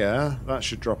on here. That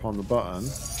should drop on the button.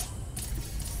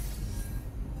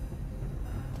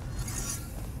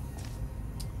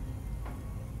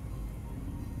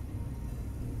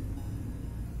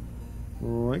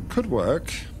 Well, it could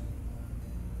work.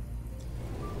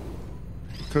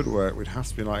 It could work. We'd have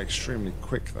to be like extremely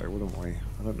quick though, wouldn't we?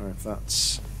 I don't know if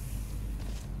that's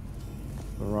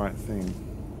the right thing.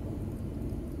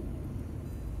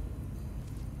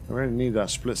 We only need that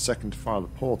split second to fire the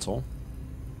portal,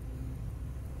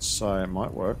 so it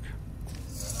might work.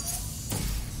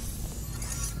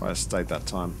 Well, it stayed that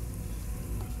time.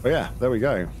 But yeah, there we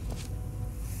go.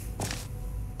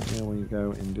 There we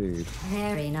go indeed.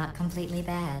 Very not completely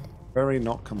bad. Very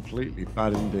not completely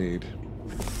bad indeed.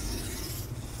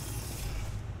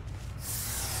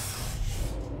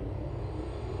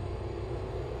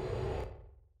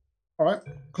 Alright,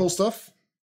 cool stuff.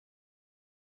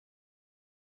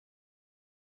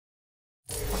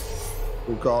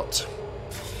 We've got...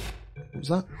 What was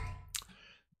that?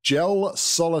 Gel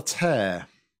Solitaire.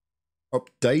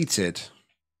 Updated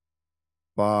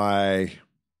by...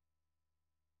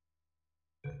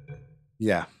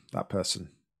 Yeah, that person.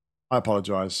 I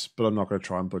apologise, but I'm not going to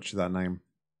try and butcher that name.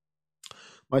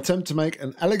 My attempt to make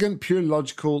an elegant, purely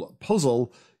logical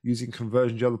puzzle using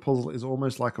conversion gel. The puzzle is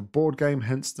almost like a board game,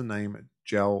 hence the name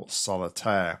Gel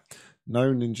Solitaire.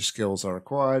 No ninja skills are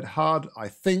required. Hard, I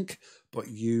think, but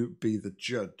you be the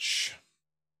judge.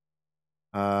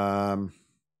 Yeah,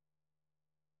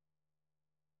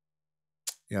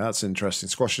 that's interesting.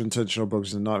 Squashing intentional bugs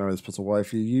is a nightmare with this puzzle. Well,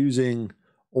 if you're using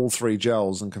all three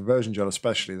gels, and conversion gel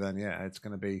especially, then yeah, it's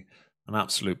going to be an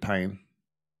absolute pain.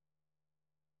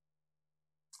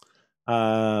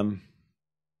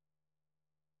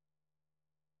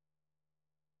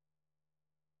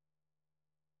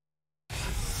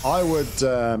 I would,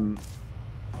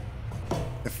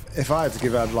 if I had to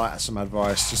give like some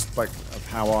advice, just like of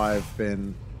how I've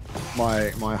been,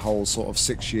 my whole sort of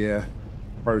 6-year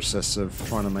process of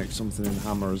trying to make something in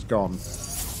Hammer has gone.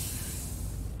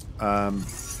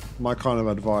 My kind of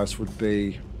advice would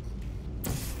be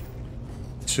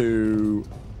to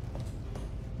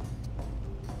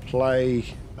play,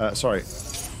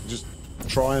 just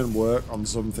try and work on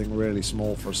something really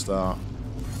small for a start.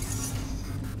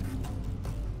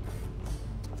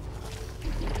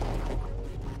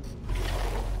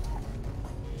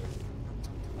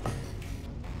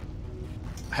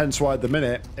 Hence why at the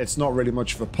minute it's not really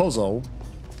much of a puzzle,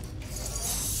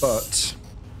 but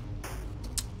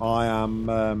I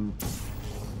am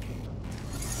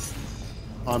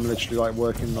I'm literally like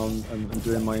working on and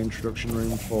doing my introduction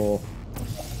room for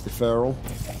deferral.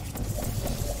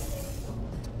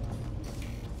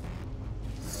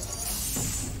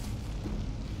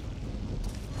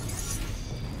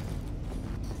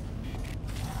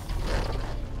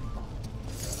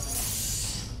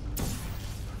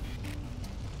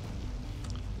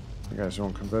 Okay, so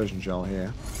on conversion gel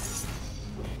here.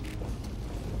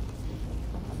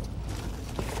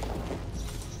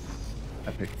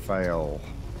 Epic fail.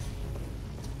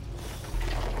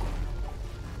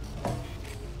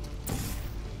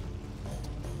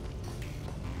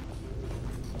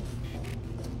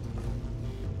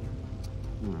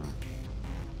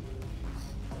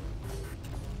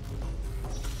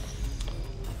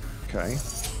 Okay.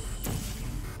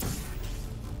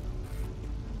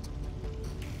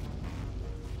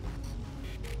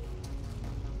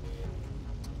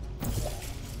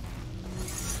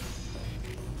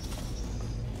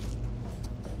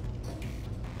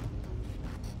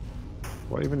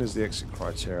 What even is the exit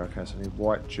criteria? Okay, so I need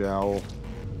white gel.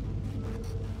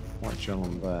 White gel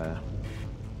on there.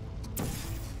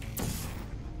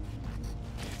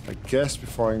 I guess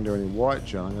before I can do any white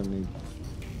gel, I'm going to need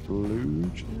blue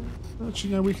gel.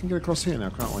 Actually, no, we can get across here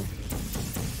now, can't we?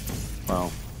 Well,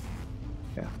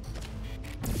 yeah.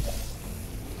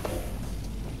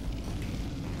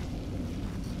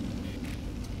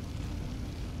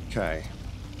 Okay.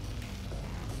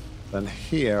 Then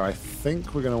here, I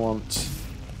think we're going to want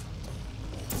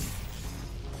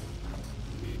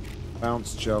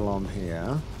bounce gel on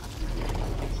here.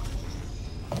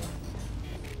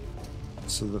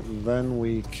 So that then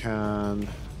we can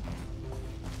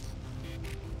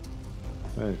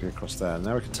get across there.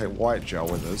 Now we can take white gel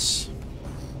with us.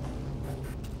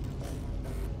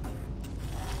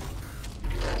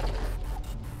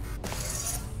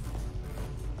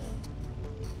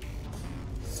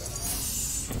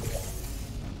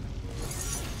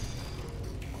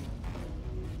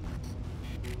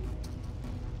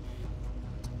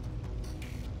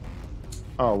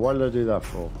 Oh, what did I do that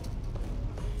for?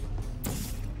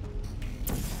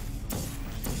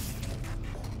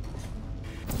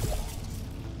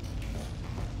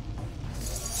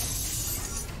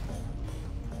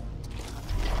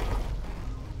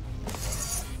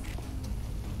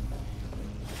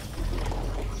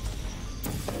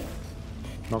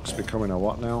 Nock's becoming a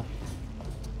what now?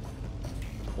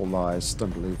 All lies.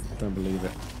 Don't believe it.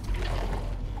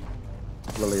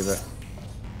 Believe it.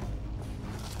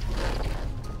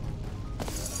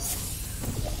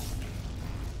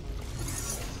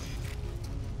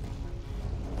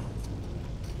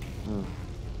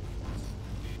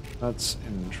 That's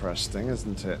interesting,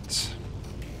 isn't it?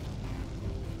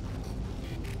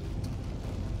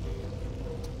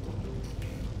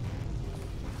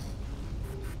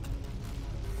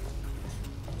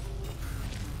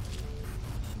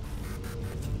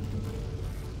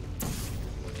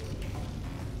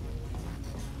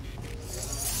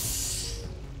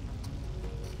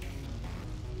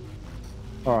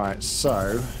 All right,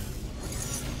 so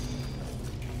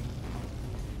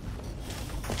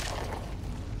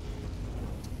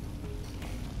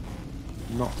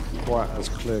not quite as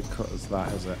clear cut as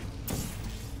that, is it?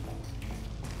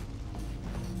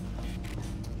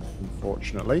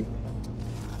 Unfortunately.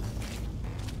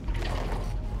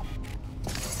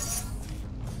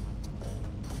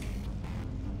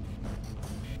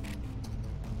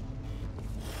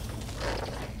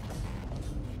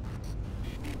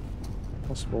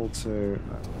 Possible to... No,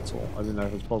 that's all. I didn't know if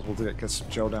it was possible to get some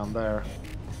gel down there.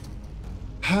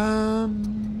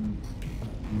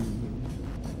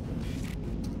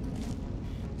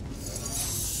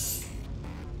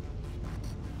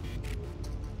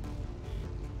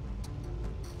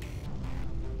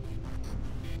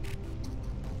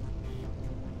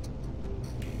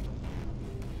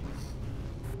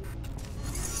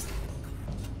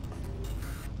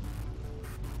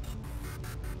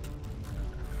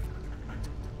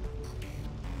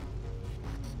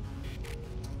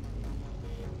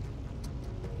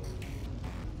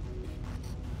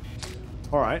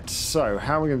 Alright, so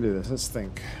how are we going to do this? Let's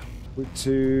think. We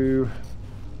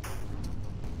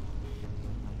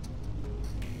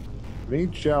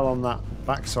need gel on that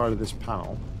back side of this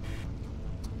panel.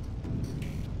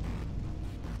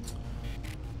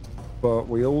 But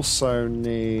we also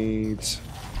need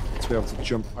to be able to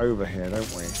jump over here,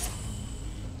 don't we?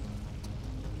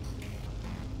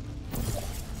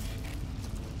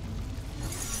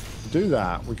 To do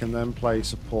that, we can then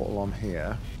place a portal on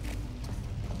here.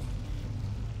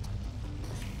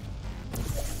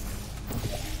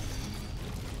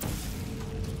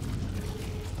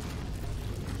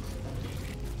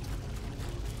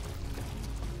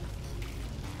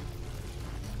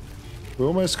 We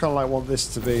almost kind of like want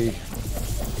this to be...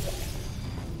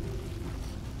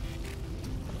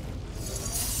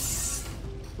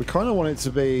 We kind of want it to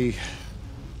be...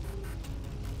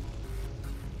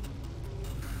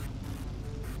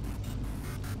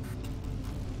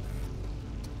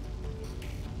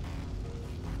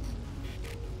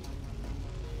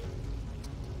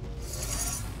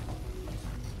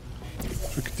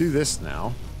 We could do this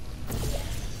now.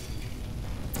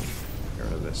 Get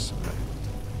rid of this. Okay.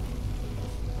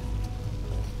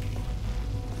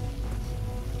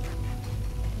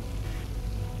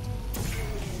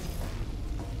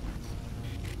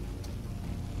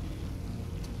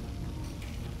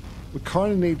 We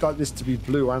kind of need like this to be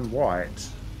blue and white.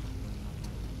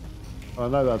 I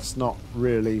know that's not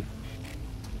really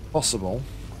possible.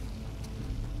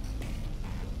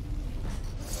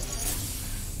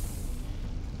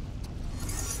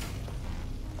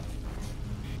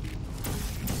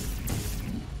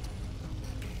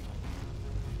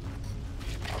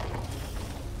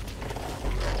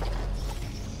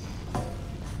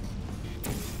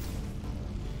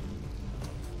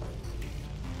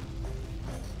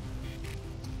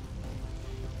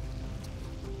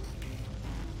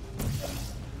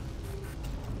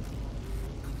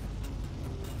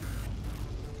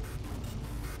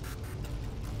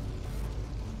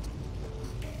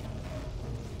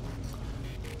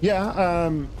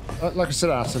 Yeah, like I said,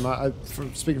 Atom,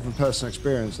 speaking from personal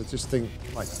experience, I just think,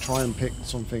 like, try and pick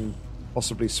something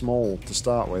possibly small to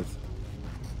start with.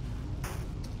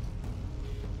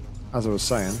 As I was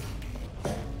saying. I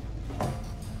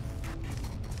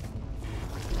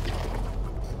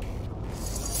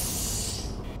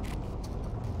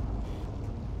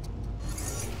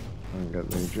didn't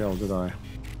get the gel, did I?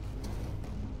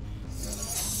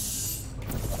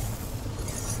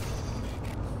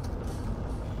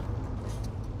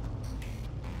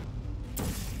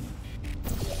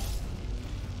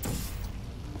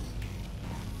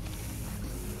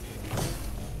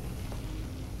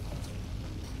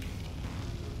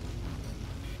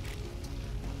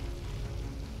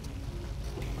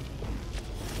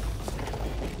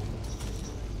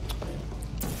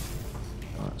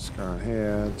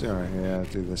 Go here,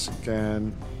 do this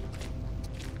again.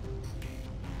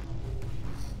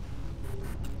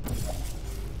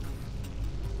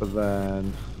 But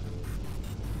then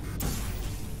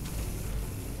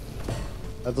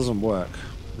that doesn't work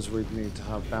because we need to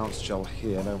have bounce gel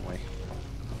here, don't we?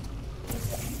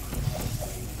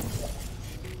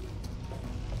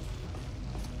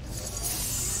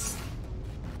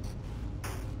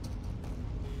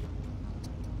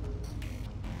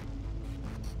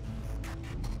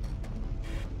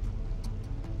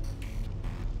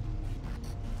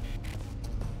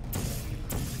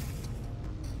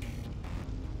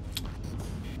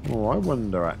 Oh, I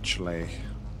wonder actually.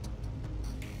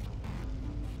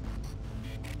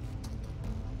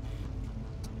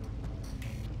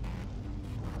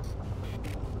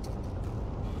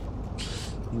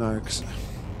 No, because...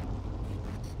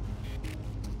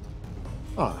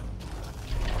 Ah.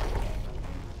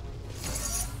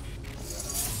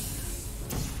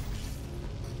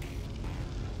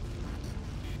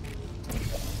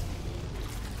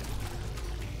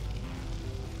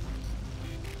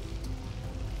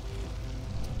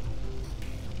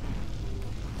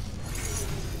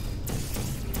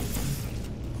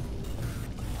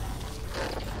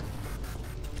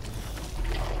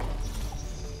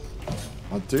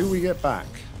 What do we get back?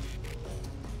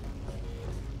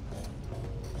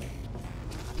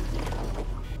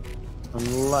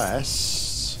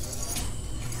 Unless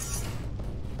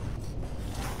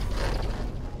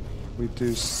we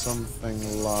do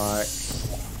something like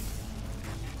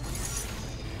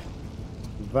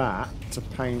that to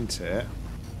paint it.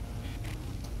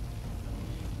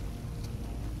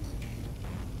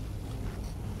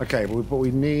 Okay, but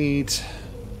we need...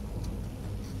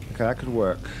 Okay, that could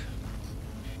work.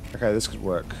 Okay, this could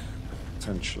work,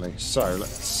 potentially. So,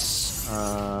 let's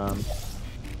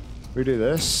redo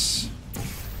this.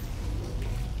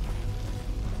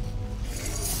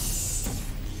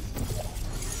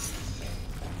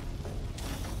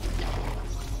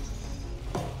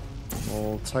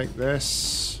 We'll take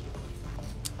this.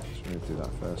 Let's do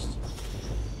that first.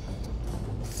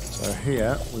 So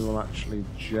here, we will actually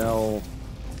gel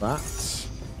that.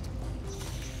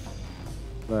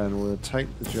 Then we'll take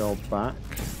the gel back.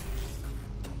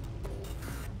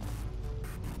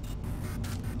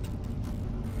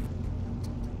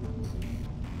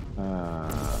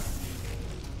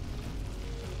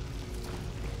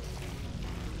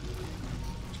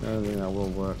 I don't think that will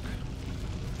work.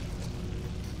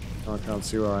 I can't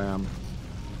see where I am.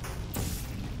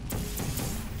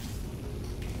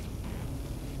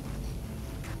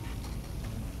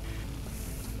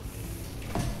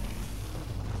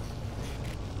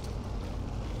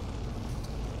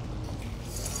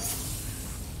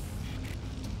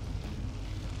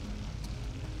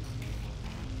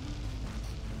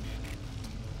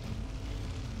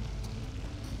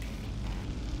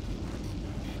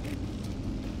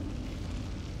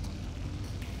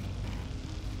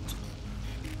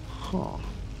 Huh.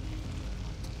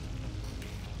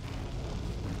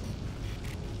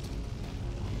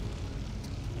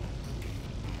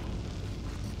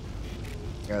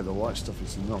 Yeah, the white stuff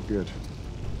is not good.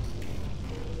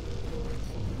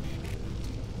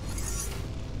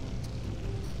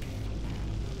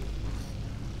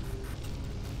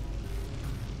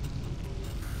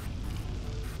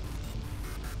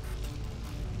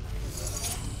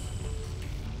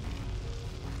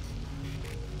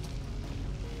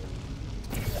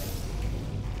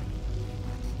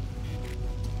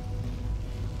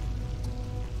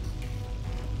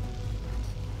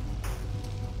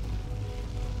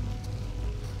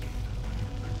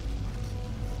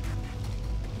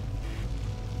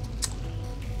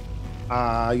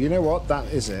 You know what? That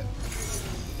is it.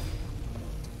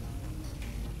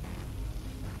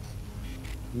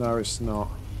 No, it's not.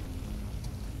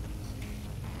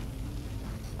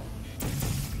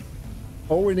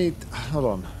 All we need...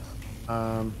 Hold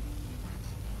on.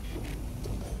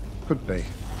 Could be.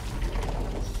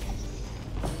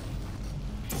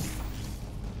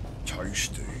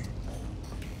 Toasty.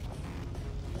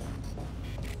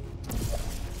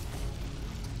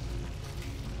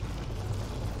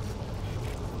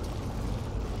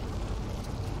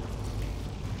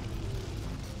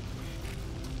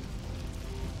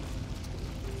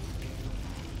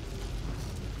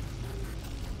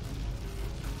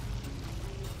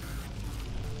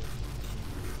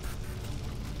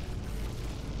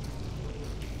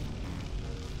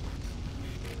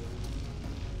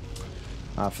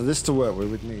 For this to work, we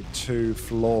would need 2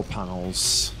 floor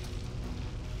panels.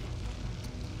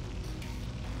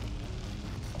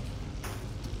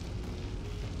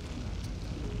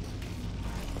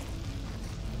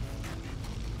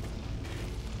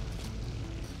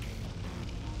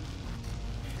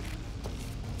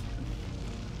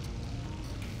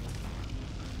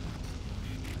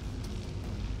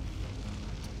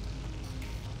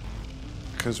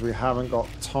 Because we haven't got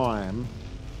time.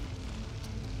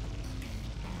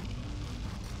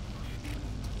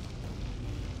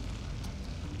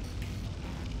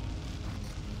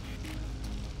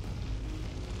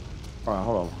 Alright,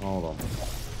 hold on.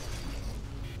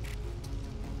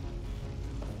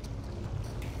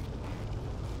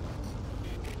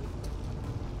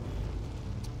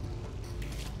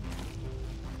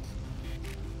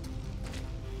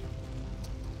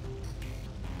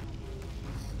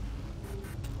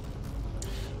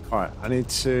 Alright, I need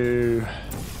to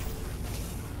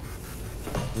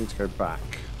go back.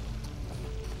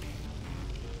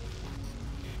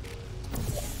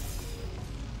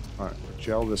 Alright, we'll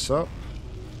gel this up.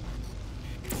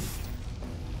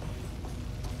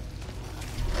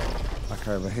 Back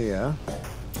over here.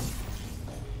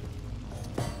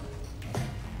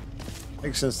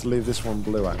 Makes sense to leave this one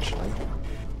blue, actually.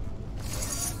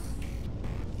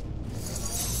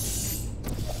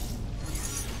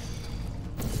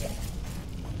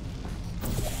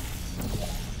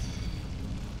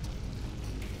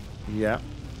 Yeah.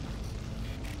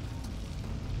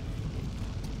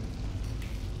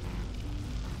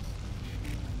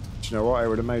 Do you know what? It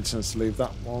would have made sense to leave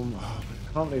that one. Oh, but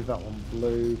I can't leave that one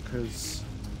blue because...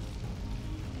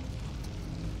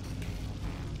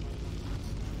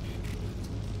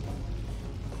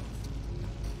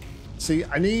 See,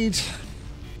 I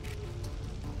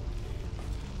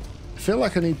feel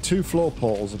like I need 2 floor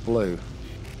portals of blue.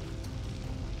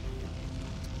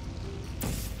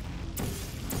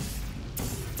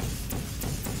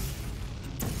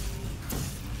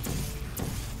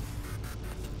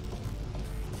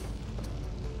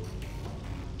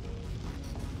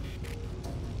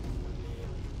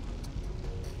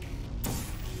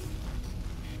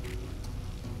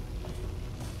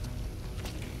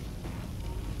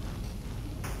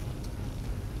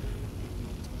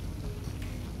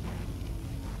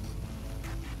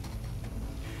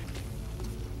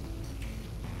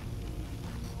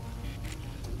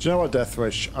 Do you know what,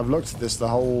 Deathwish? I've looked at this the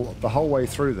whole way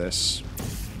through this,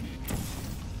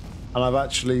 and I've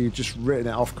actually just written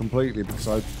it off completely because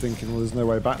I'm thinking, well, there's no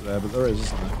way back there, but there is,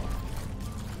 isn't there?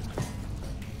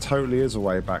 Totally is a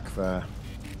way back there.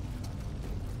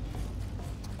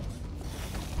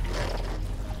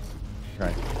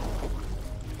 Okay.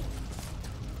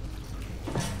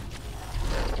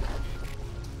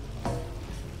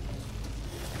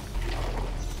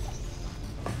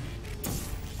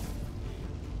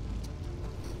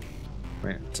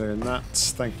 Doing that,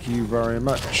 thank you very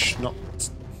much. Not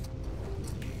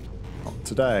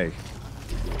today.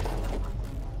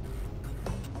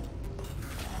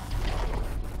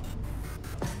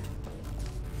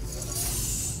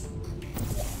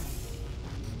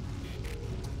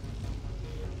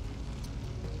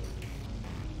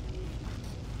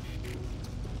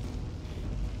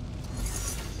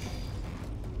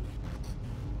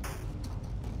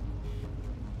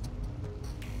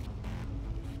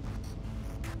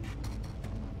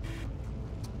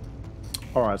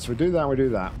 Alright, so we do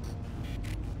that.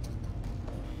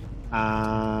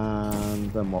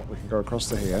 And then what? We can go across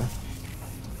to here.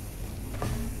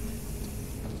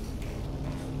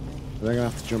 We're then going to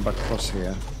have to jump back across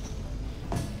here.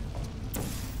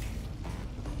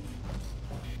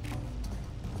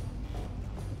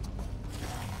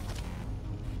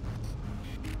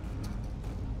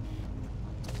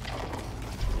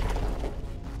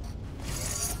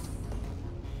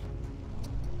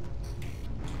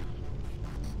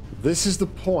 This is the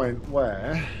point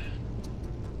where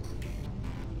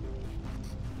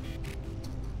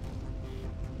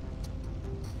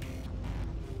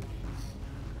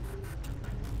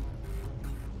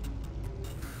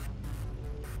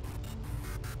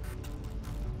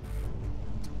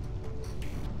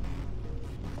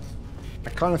I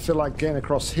kind of feel like getting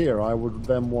across here, I would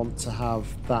then want to have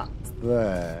that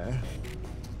there.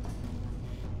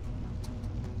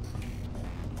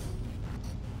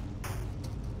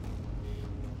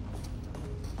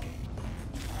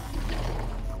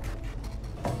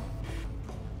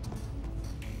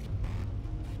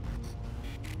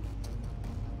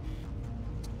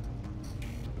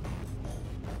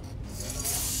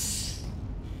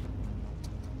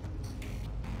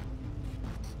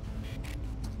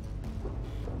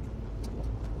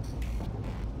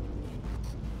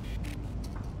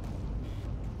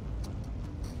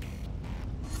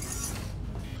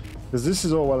 Because this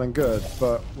is all well and good,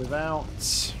 but without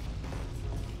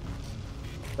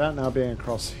now being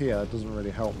across here, it doesn't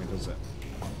really help me, does it?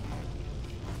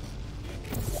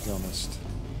 To be honest.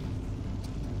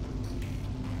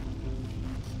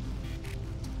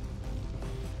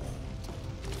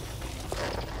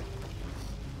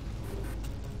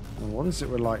 And what is it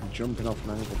with like jumping off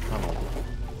an angled panel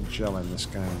and gel in this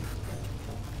game?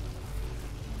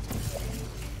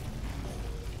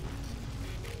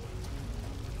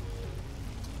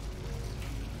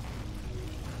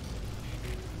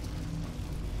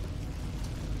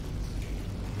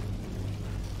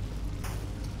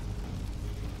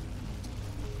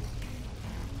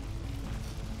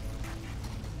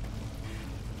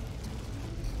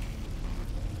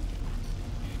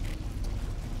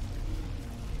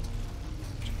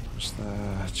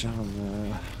 There, gel in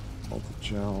there, hold the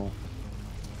gel,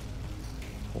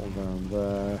 pull down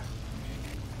there,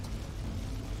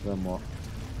 then what?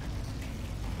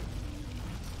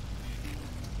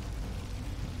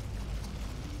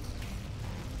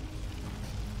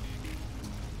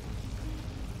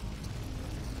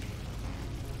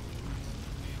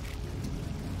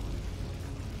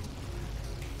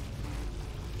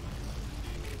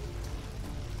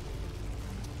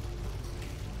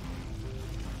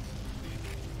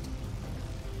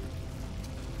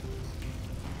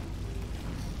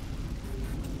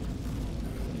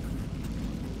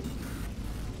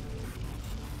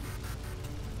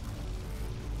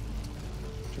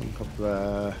 Up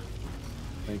there,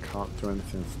 they can't do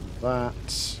anything from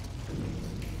that.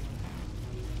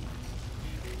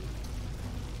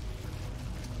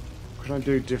 What can I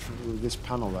do differently with this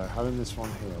panel though? Having this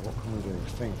one here, what can we do?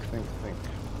 Think.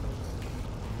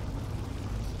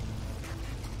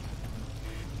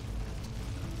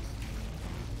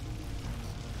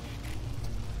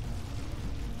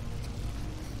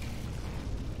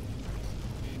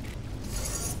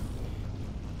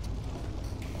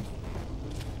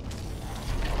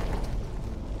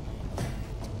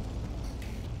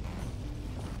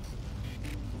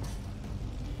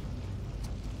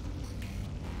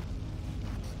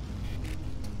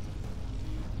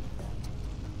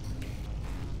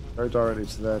 Go directly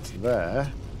to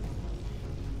there.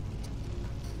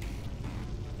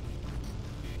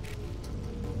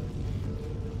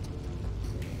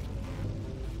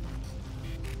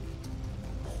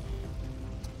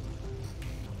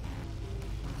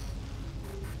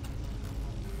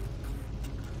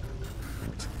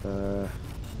 There.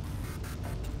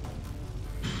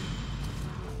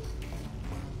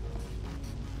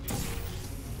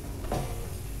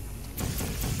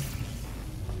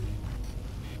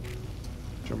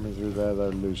 Jumping through there, though,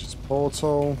 loses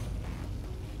portal.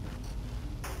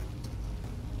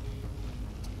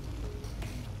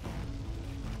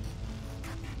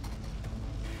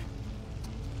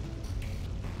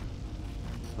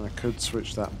 And I could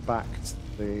switch that back to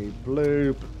the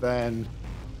blue, but then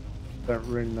don't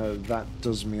really know that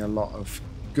does me a lot of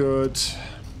good.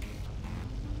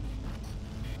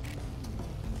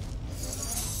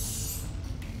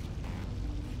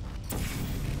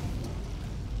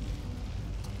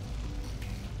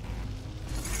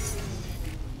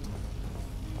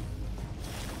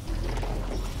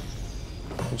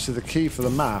 Obviously, the key for the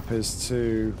map is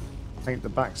to paint the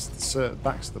backs of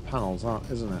the panels,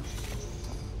 isn't it?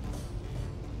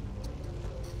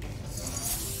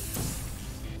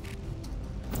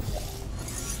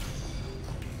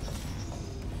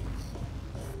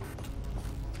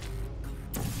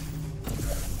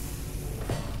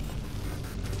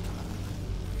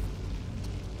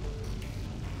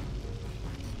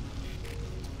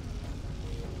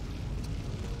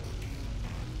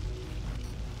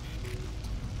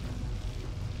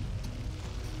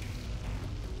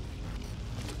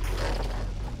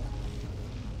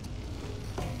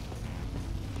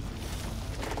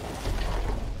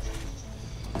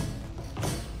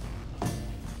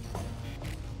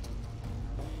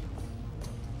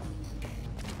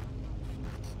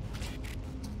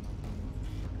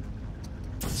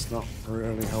 Not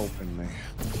really helping me.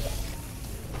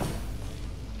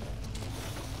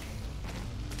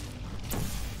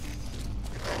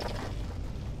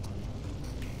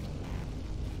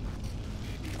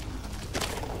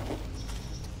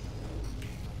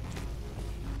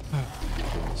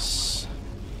 panels.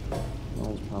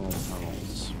 Panels, panels,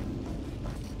 panels.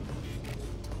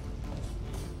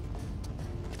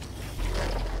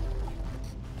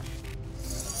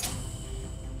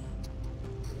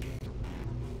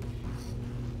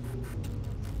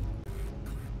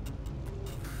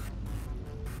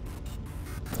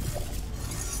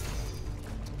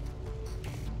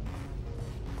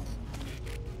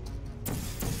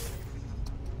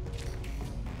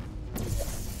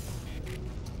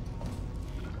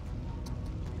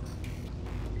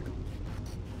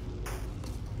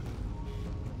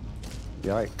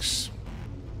 Yikes.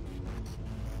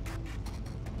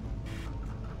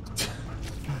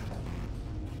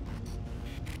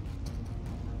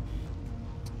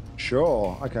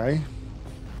 Sure, okay.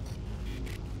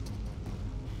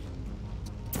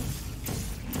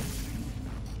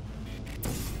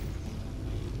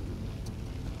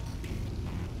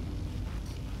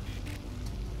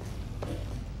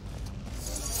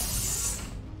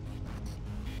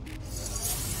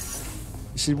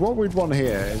 See, what we'd want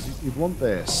here is you'd want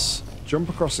this. Jump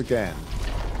across again.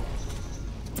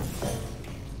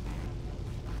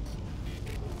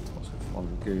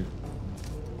 On goo.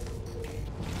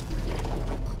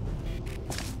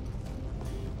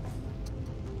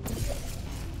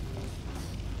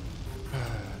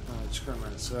 Just going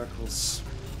around in circles.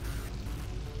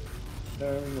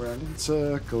 Going around in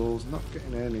circles, not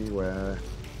getting anywhere.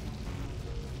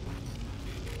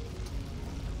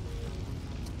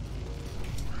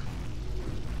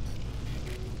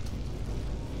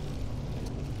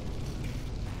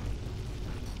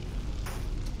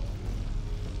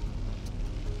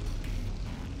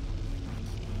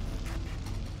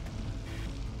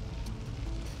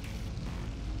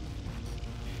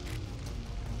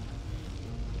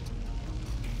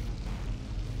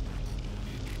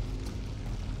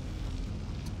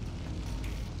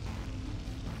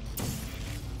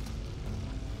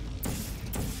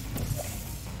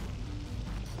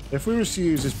 If we were to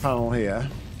use this panel here,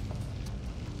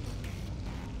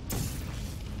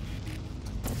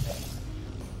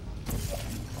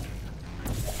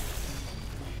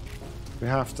 we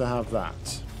have to have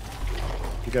that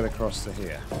to get across to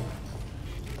here.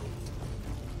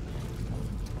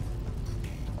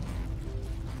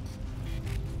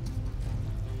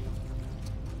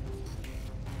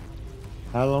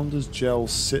 How long does gel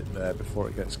sit there before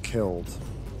it gets killed?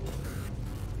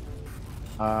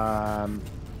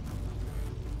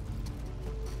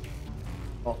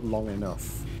 Not long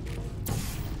enough.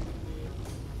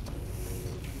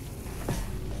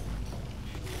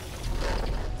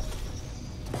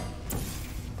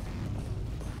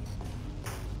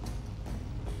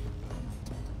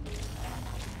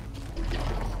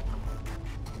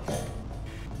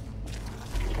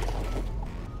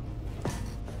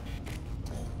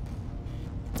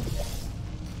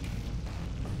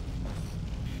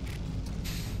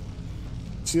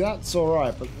 See, that's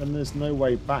alright, but then there's no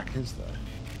way back, is there?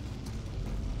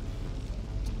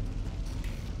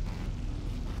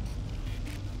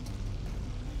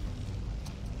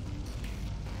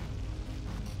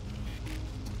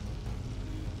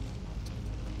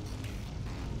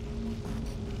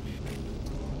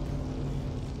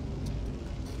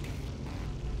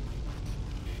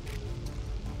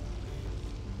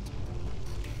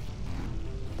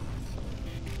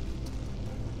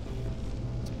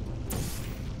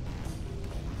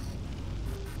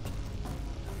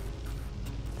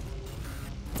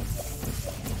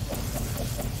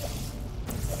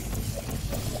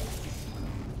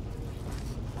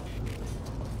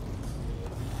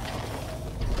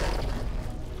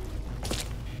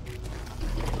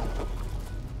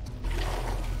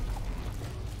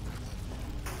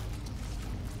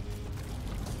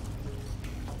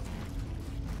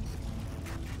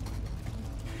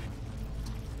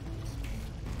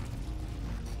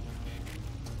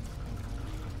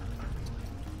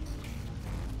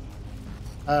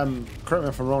 Correct me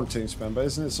if I'm wrong, TeamSpan, but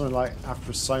isn't it something like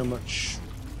after so much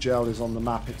gel is on the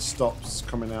map, it stops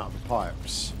coming out of the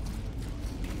pipes?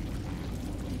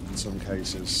 In some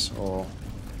cases, or...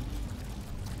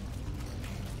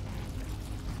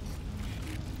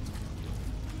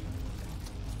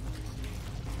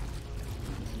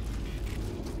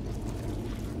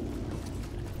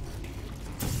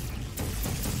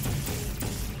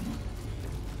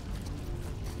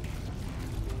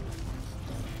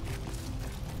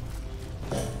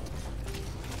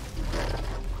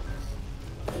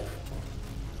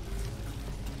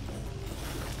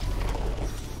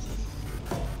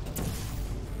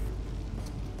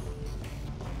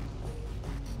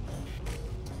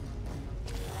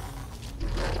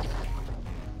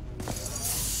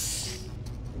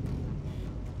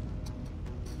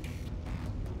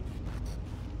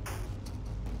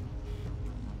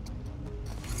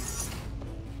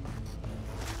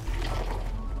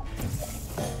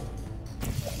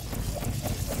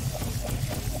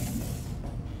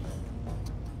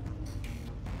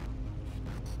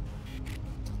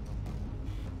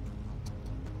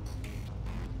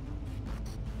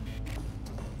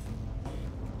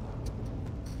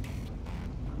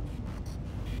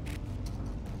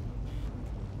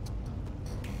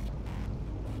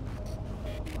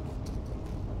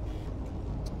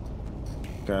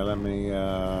 Okay, let me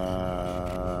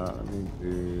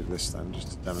do this then,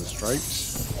 just to demonstrate.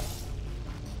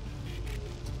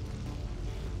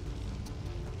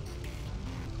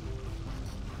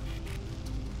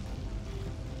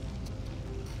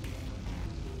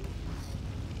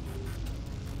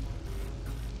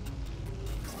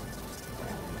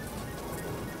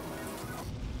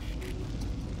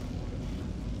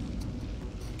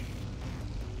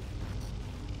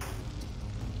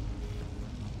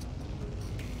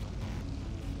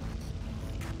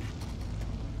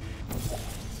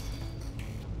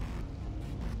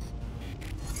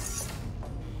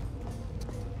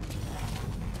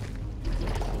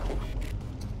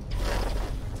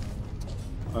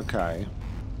 Okay.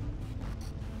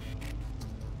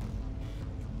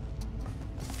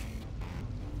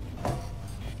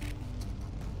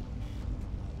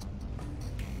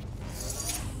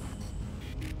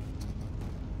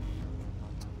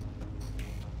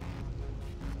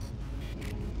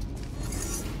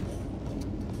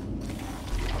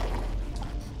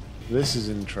 This is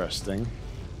interesting.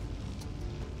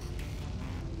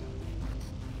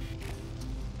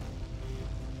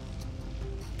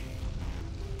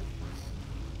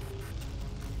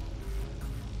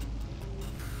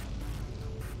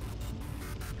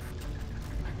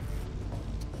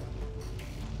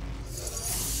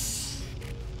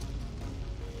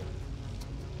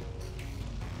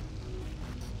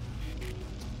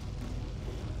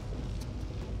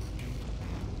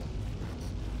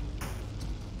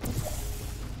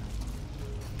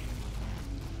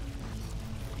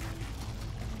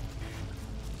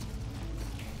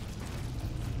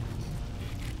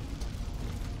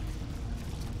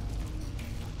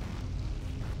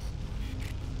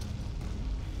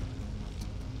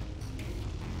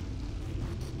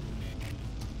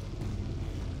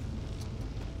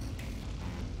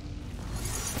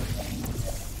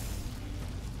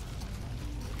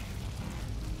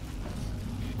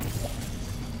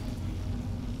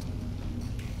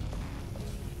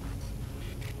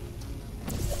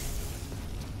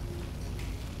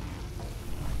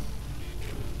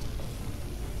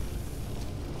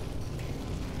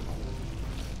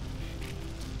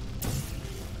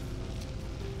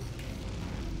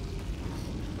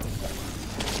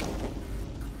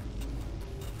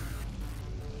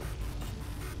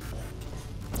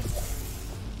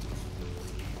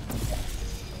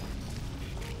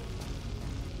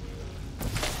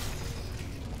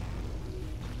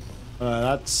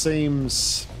 That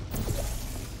seems...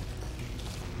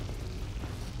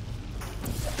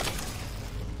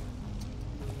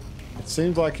 It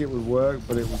seems like it would work,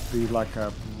 but it would be like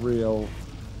a real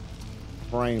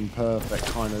frame perfect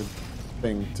kind of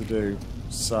thing to do.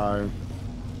 So...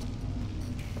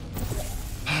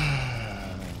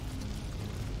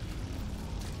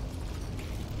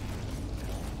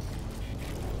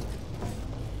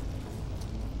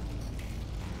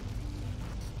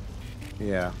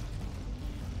 yeah.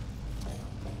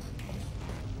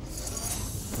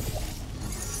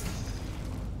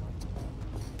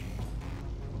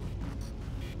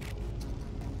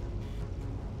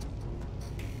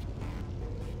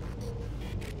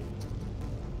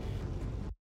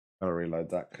 I'll reload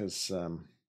that because I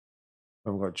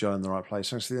haven't got Joe in the right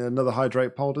place. Actually, another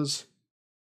hydrate polders.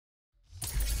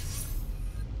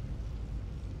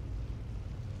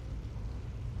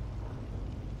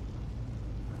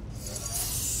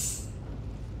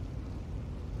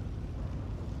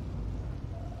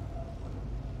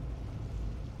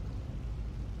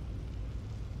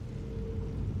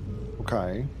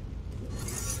 Okay.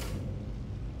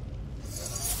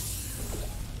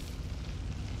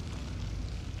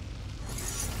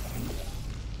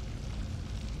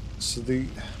 So the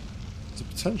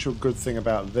potential good thing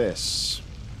about this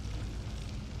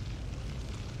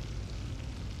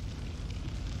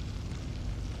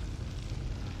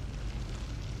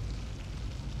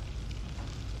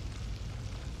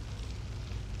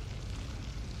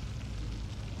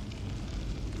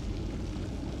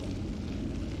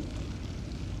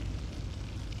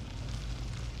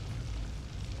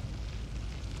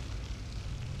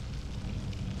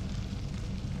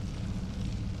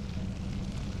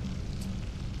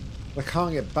I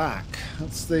can't get back.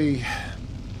 That's the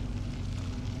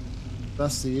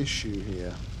issue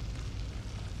here.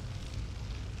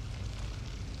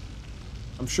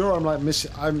 I'm sure I'm like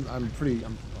missing. I'm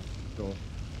sure.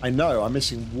 I know I'm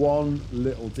missing one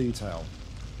little detail.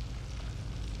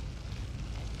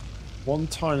 One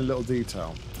tiny little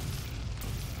detail.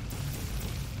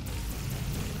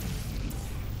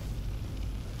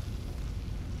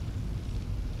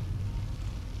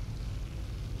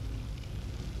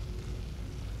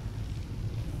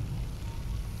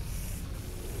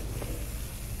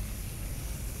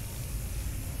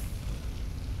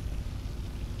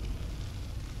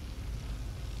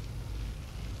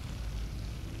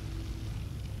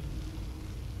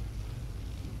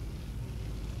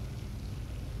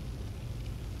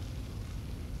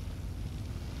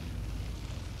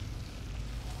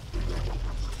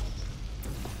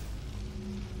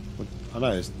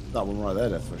 know, it's that one right there,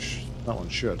 Deathwish. That one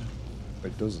should,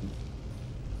 but it doesn't.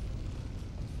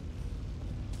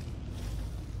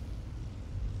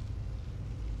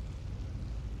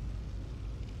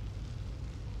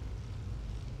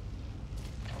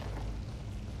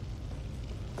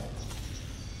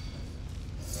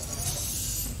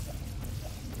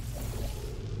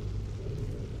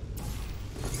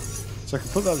 So I can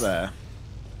put that there.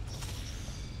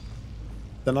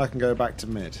 Then I can go back to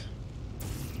mid.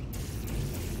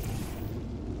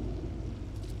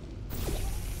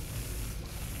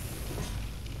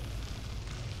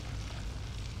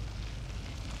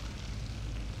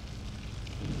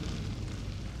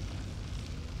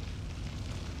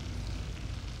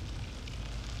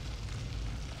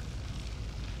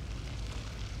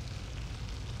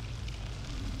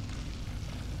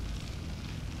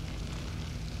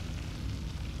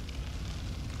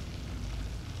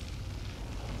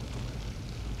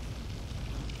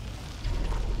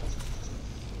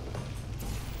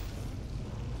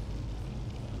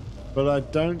 But I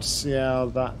don't see how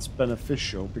that's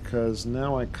beneficial because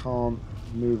now I can't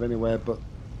move anywhere but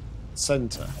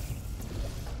center.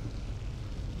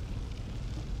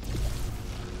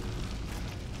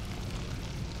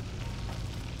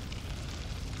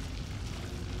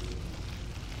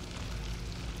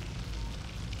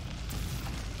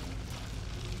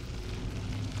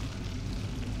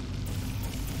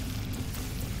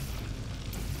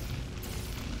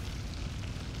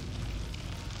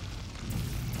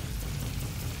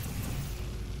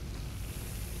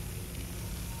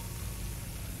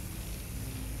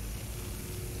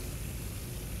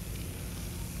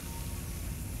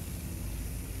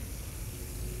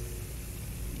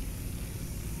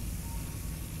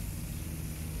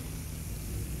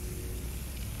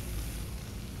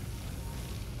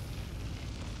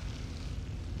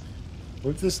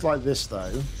 With this like this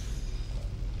though,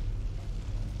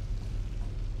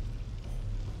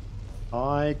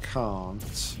 I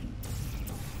can't.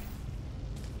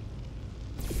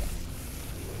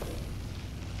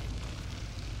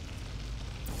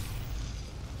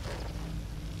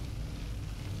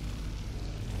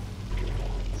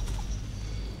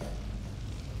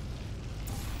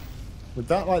 With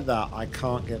that like that, I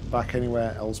can't get back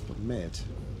anywhere else but mid.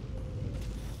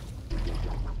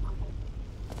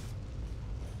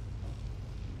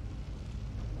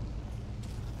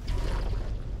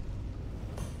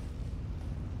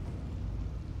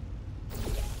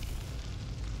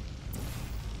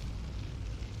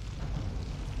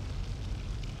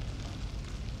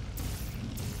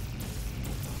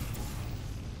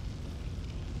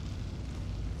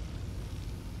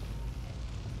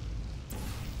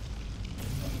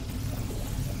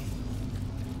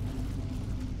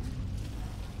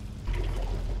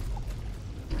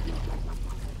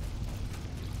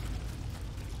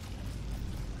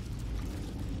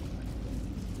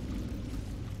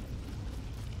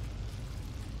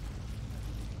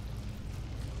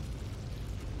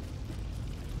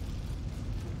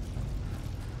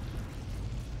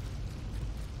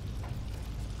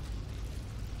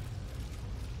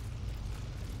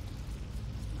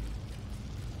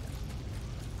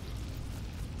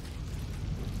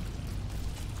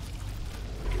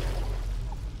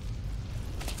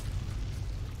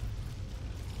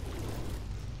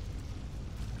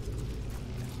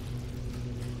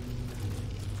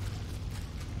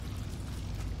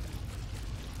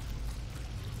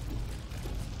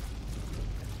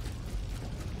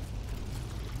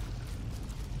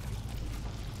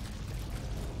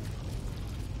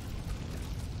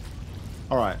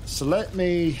 Alright, so let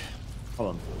me... Hold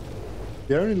on.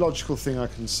 The only logical thing I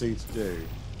can see to do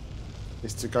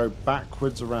is to go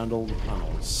backwards around all the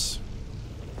panels.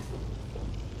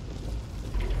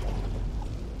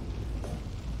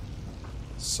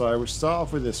 So we start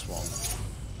off with this one.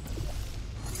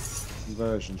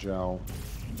 Conversion gel.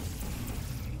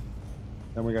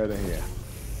 Then we go to here.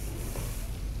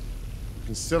 You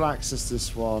can still access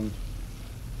this one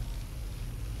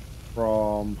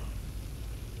from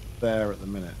there at the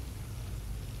minute.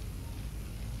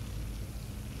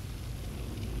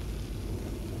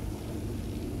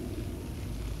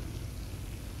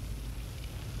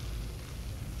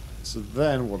 So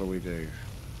then what do we do?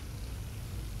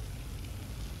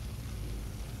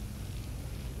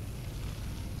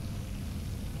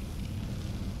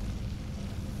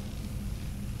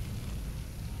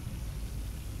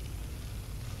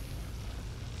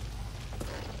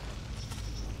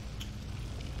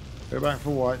 Go back for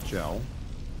white gel.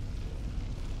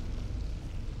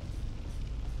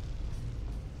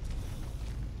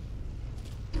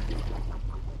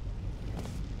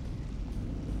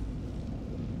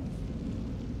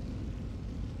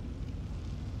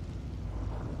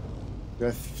 I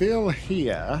feel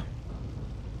here.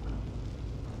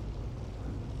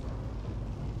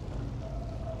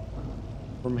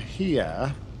 From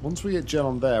here, once we get gel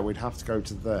on there, we'd have to go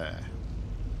to there.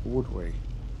 Would we?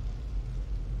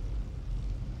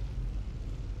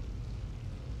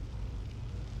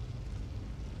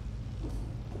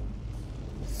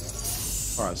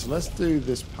 Alright, so let's do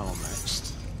this panel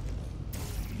next.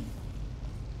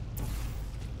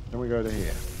 Then we go to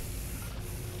here.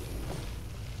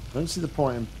 I don't see the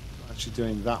point in actually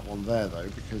doing that one there, though,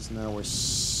 because now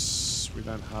we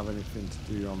don't have anything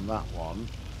to do on that one.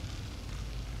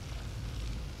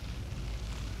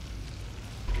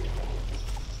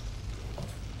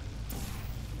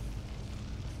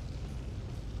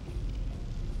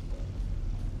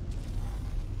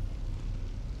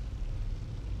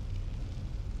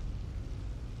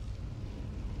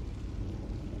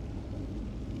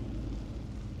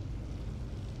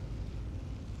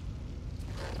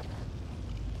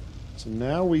 So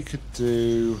now we could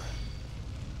do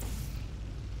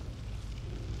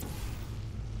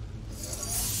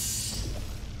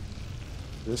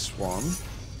this one.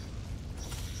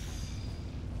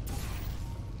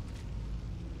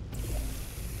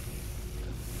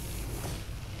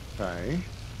 Okay.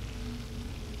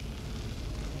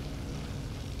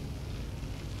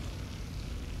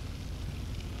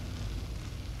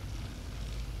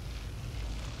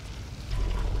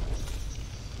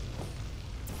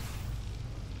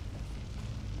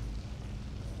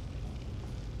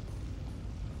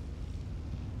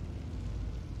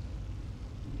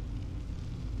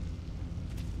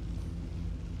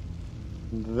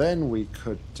 And then we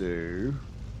could do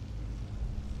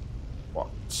what?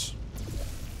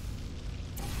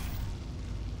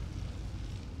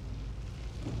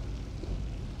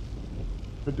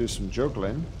 Could do some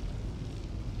juggling.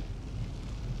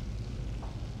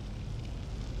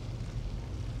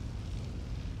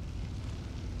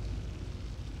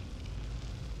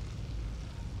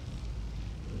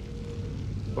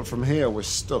 But from here we're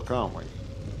stuck, aren't we?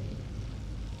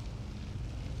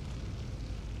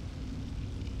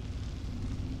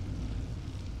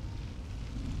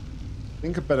 I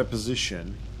think a better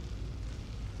position.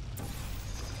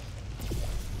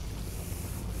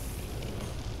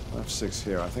 F6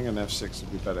 here. I think an F6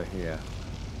 would be better here.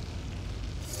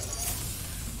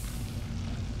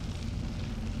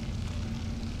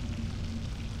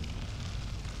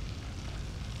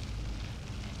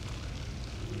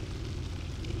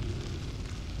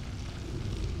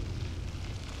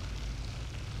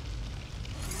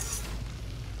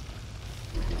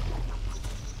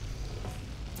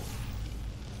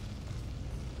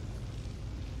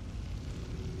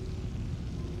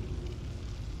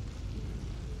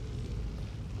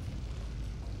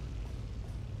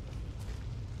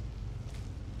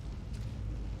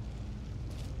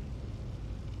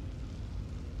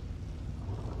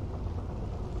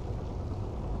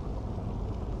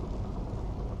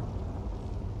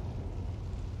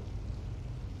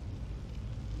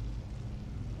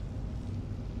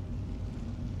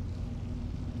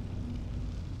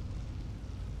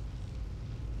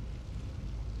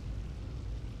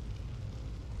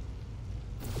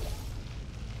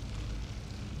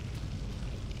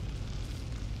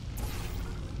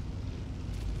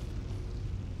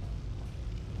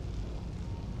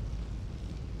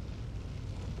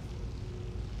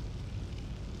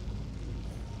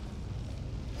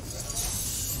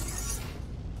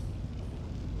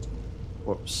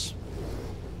 Whoops.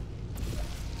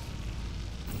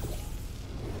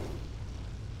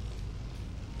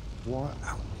 What?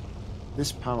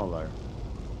 This panel, though.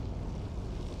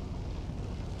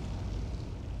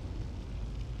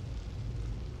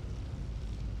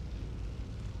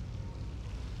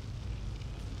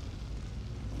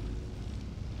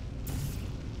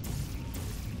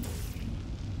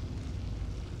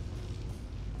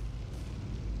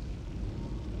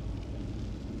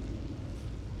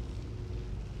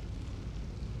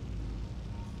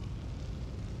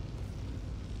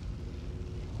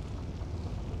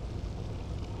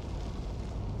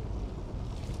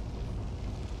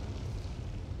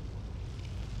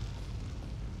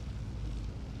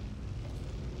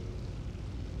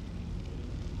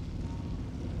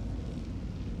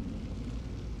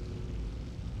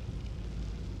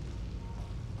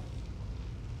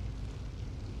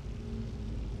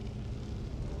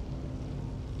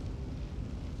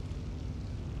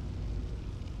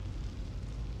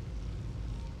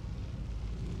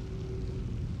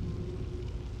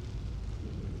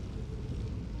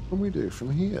 What can we do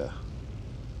from here?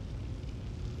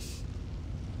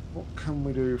 What can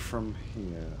we do from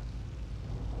here?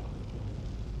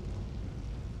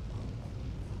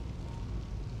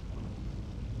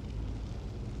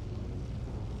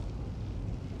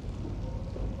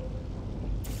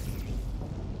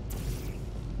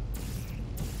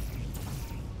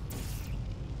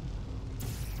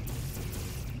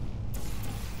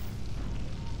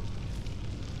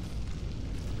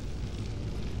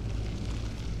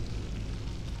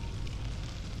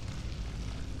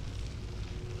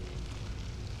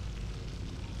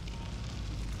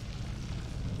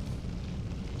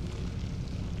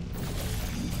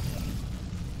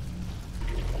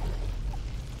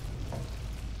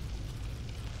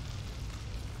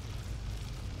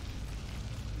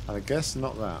 I guess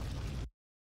not that.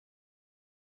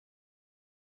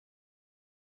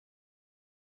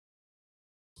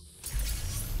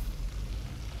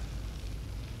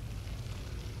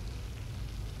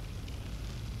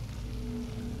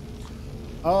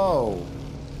 Oh.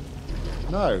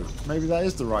 No, maybe that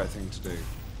is the right thing to do.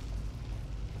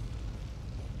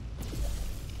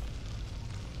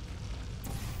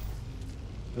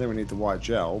 I think we need the white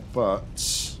gel, but...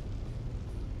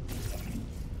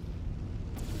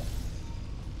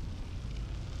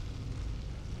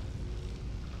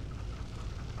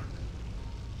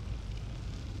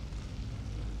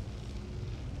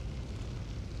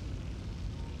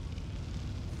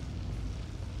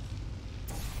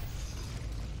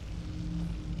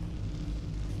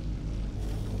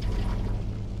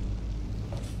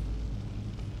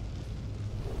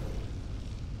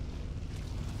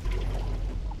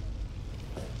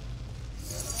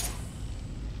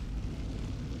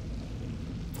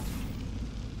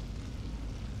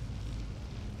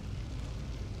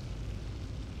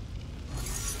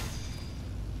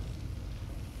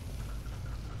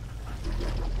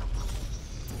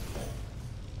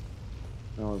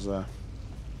 That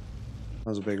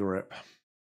was a big rip.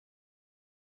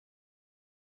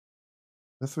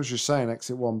 That's what you're saying,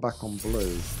 exit 1 back on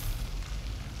blue.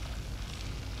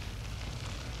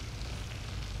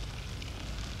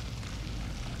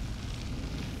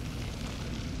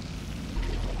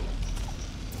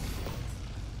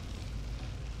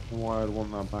 Why I'd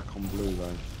want that back on blue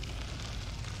though.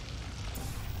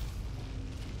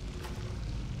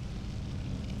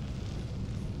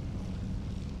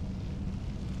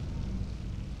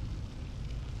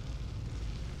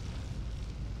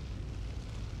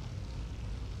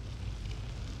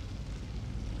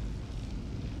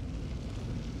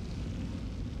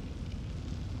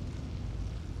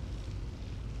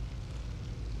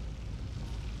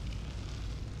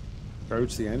 Go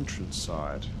to the entrance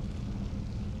side.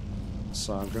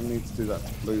 So I'm going to need to do that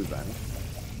to blue then.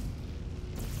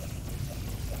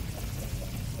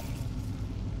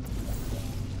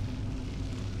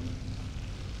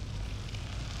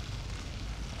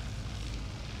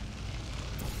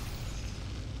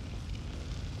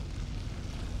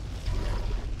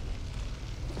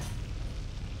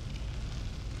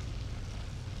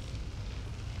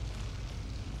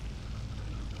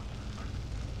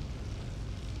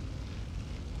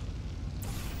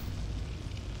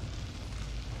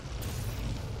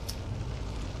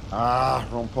 Ah,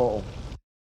 wrong portal.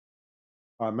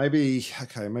 Alright, maybe,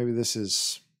 okay, maybe this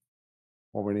is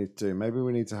what we need to do. Maybe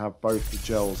we need to have both the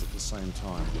gels at the same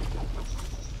time.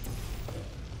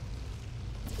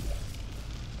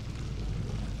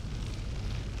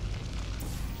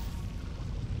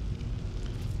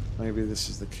 Maybe this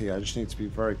is the key. I just need to be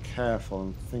very careful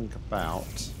and think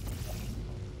about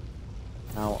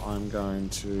how I'm going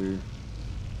to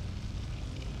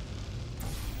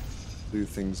do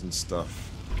things and stuff.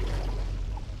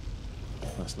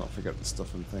 Let's not forget the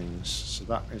stuff and things. So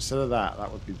that instead of that,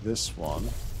 that would be this one.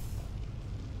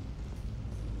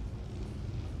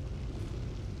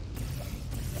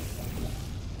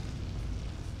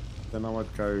 Then I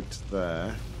would go to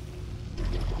there.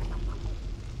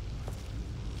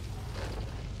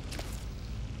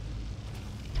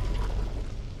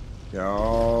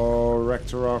 Yo,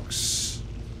 Rectorox.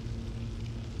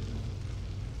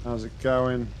 How's it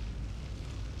going?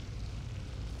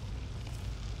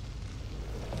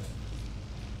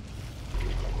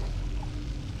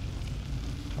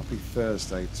 Happy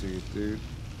Thursday to you, dude.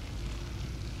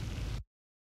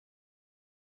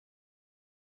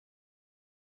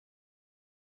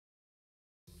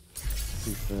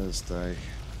 Happy Thursday.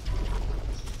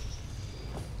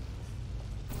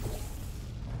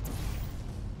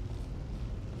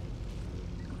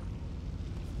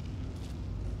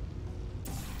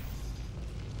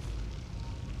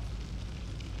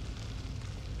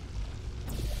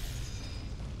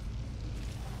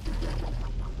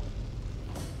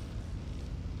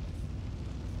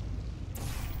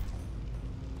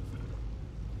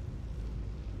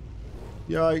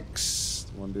 Yikes.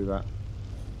 Don't want to do that.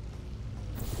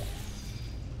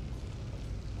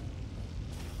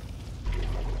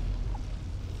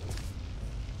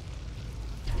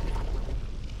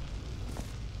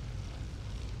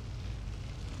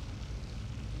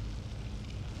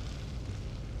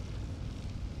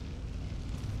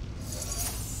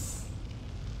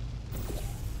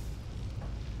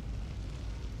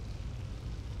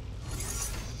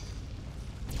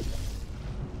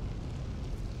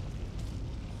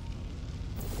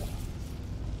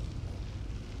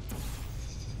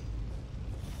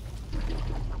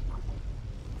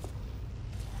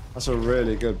 That's a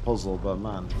really good puzzle, but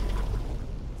man.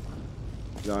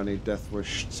 I need Death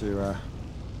Wish to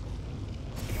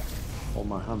hold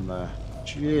my hand there.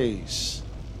 Jeez.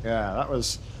 Yeah, that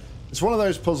was... It's one of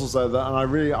those puzzles though that, and I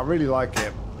really like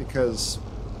it because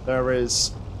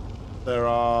there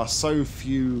are so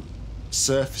few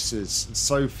surfaces and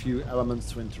so few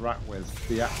elements to interact with.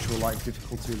 The actual like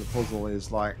difficulty of the puzzle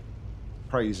is like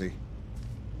crazy.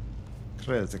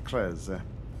 Clears.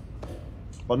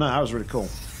 But no, that was really cool.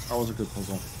 That was a good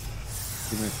puzzle.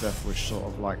 Even if Death Wish sort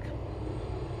of like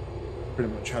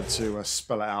pretty much had to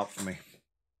spell it out for me.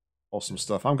 Awesome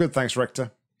stuff. I'm good, thanks,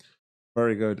 Rector.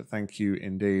 Very good, thank you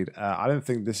indeed. I don't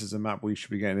think this is a map we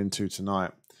should be getting into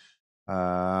tonight.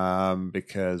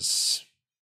 Because,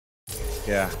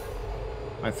 yeah,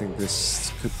 I think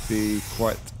this could be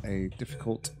quite a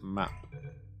difficult map.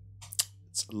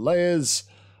 It's Layers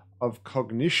of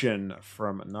Cognition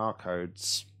from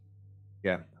Narcodes.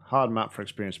 Yeah, hard map for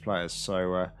experienced players.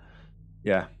 So,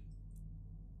 yeah,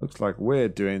 looks like we're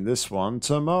doing this one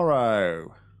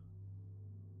tomorrow.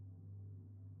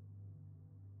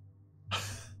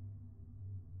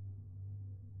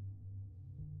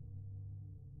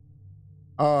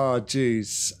 Oh,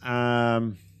 jeez.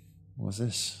 What's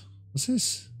this? What's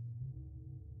this?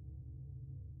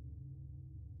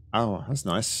 Oh, that's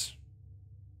nice.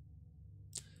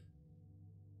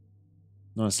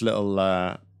 Nice little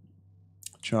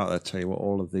chart there, tell you what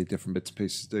all of the different bits and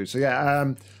pieces do. So yeah,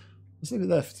 let's leave it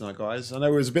there for tonight, guys. I know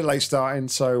it was a bit late starting,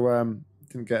 so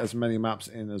didn't get as many maps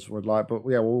in as we'd like, but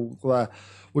yeah, we'll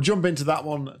jump into that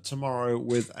one tomorrow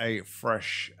with a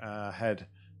fresh head.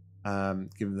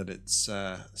 Given that it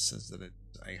says that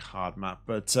it's a hard map.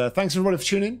 But thanks everybody for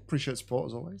tuning in. Appreciate the support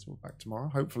as always. We're back tomorrow.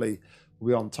 Hopefully we'll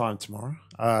be on time tomorrow.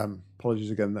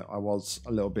 Apologies again that I was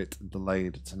a little bit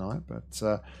delayed tonight. But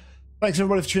thanks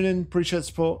everybody for tuning in. Appreciate the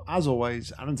support as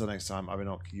always. And until next time, I've been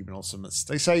Nock. You've been awesome.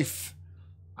 Stay safe.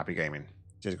 Happy gaming.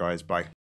 Cheers guys. Bye.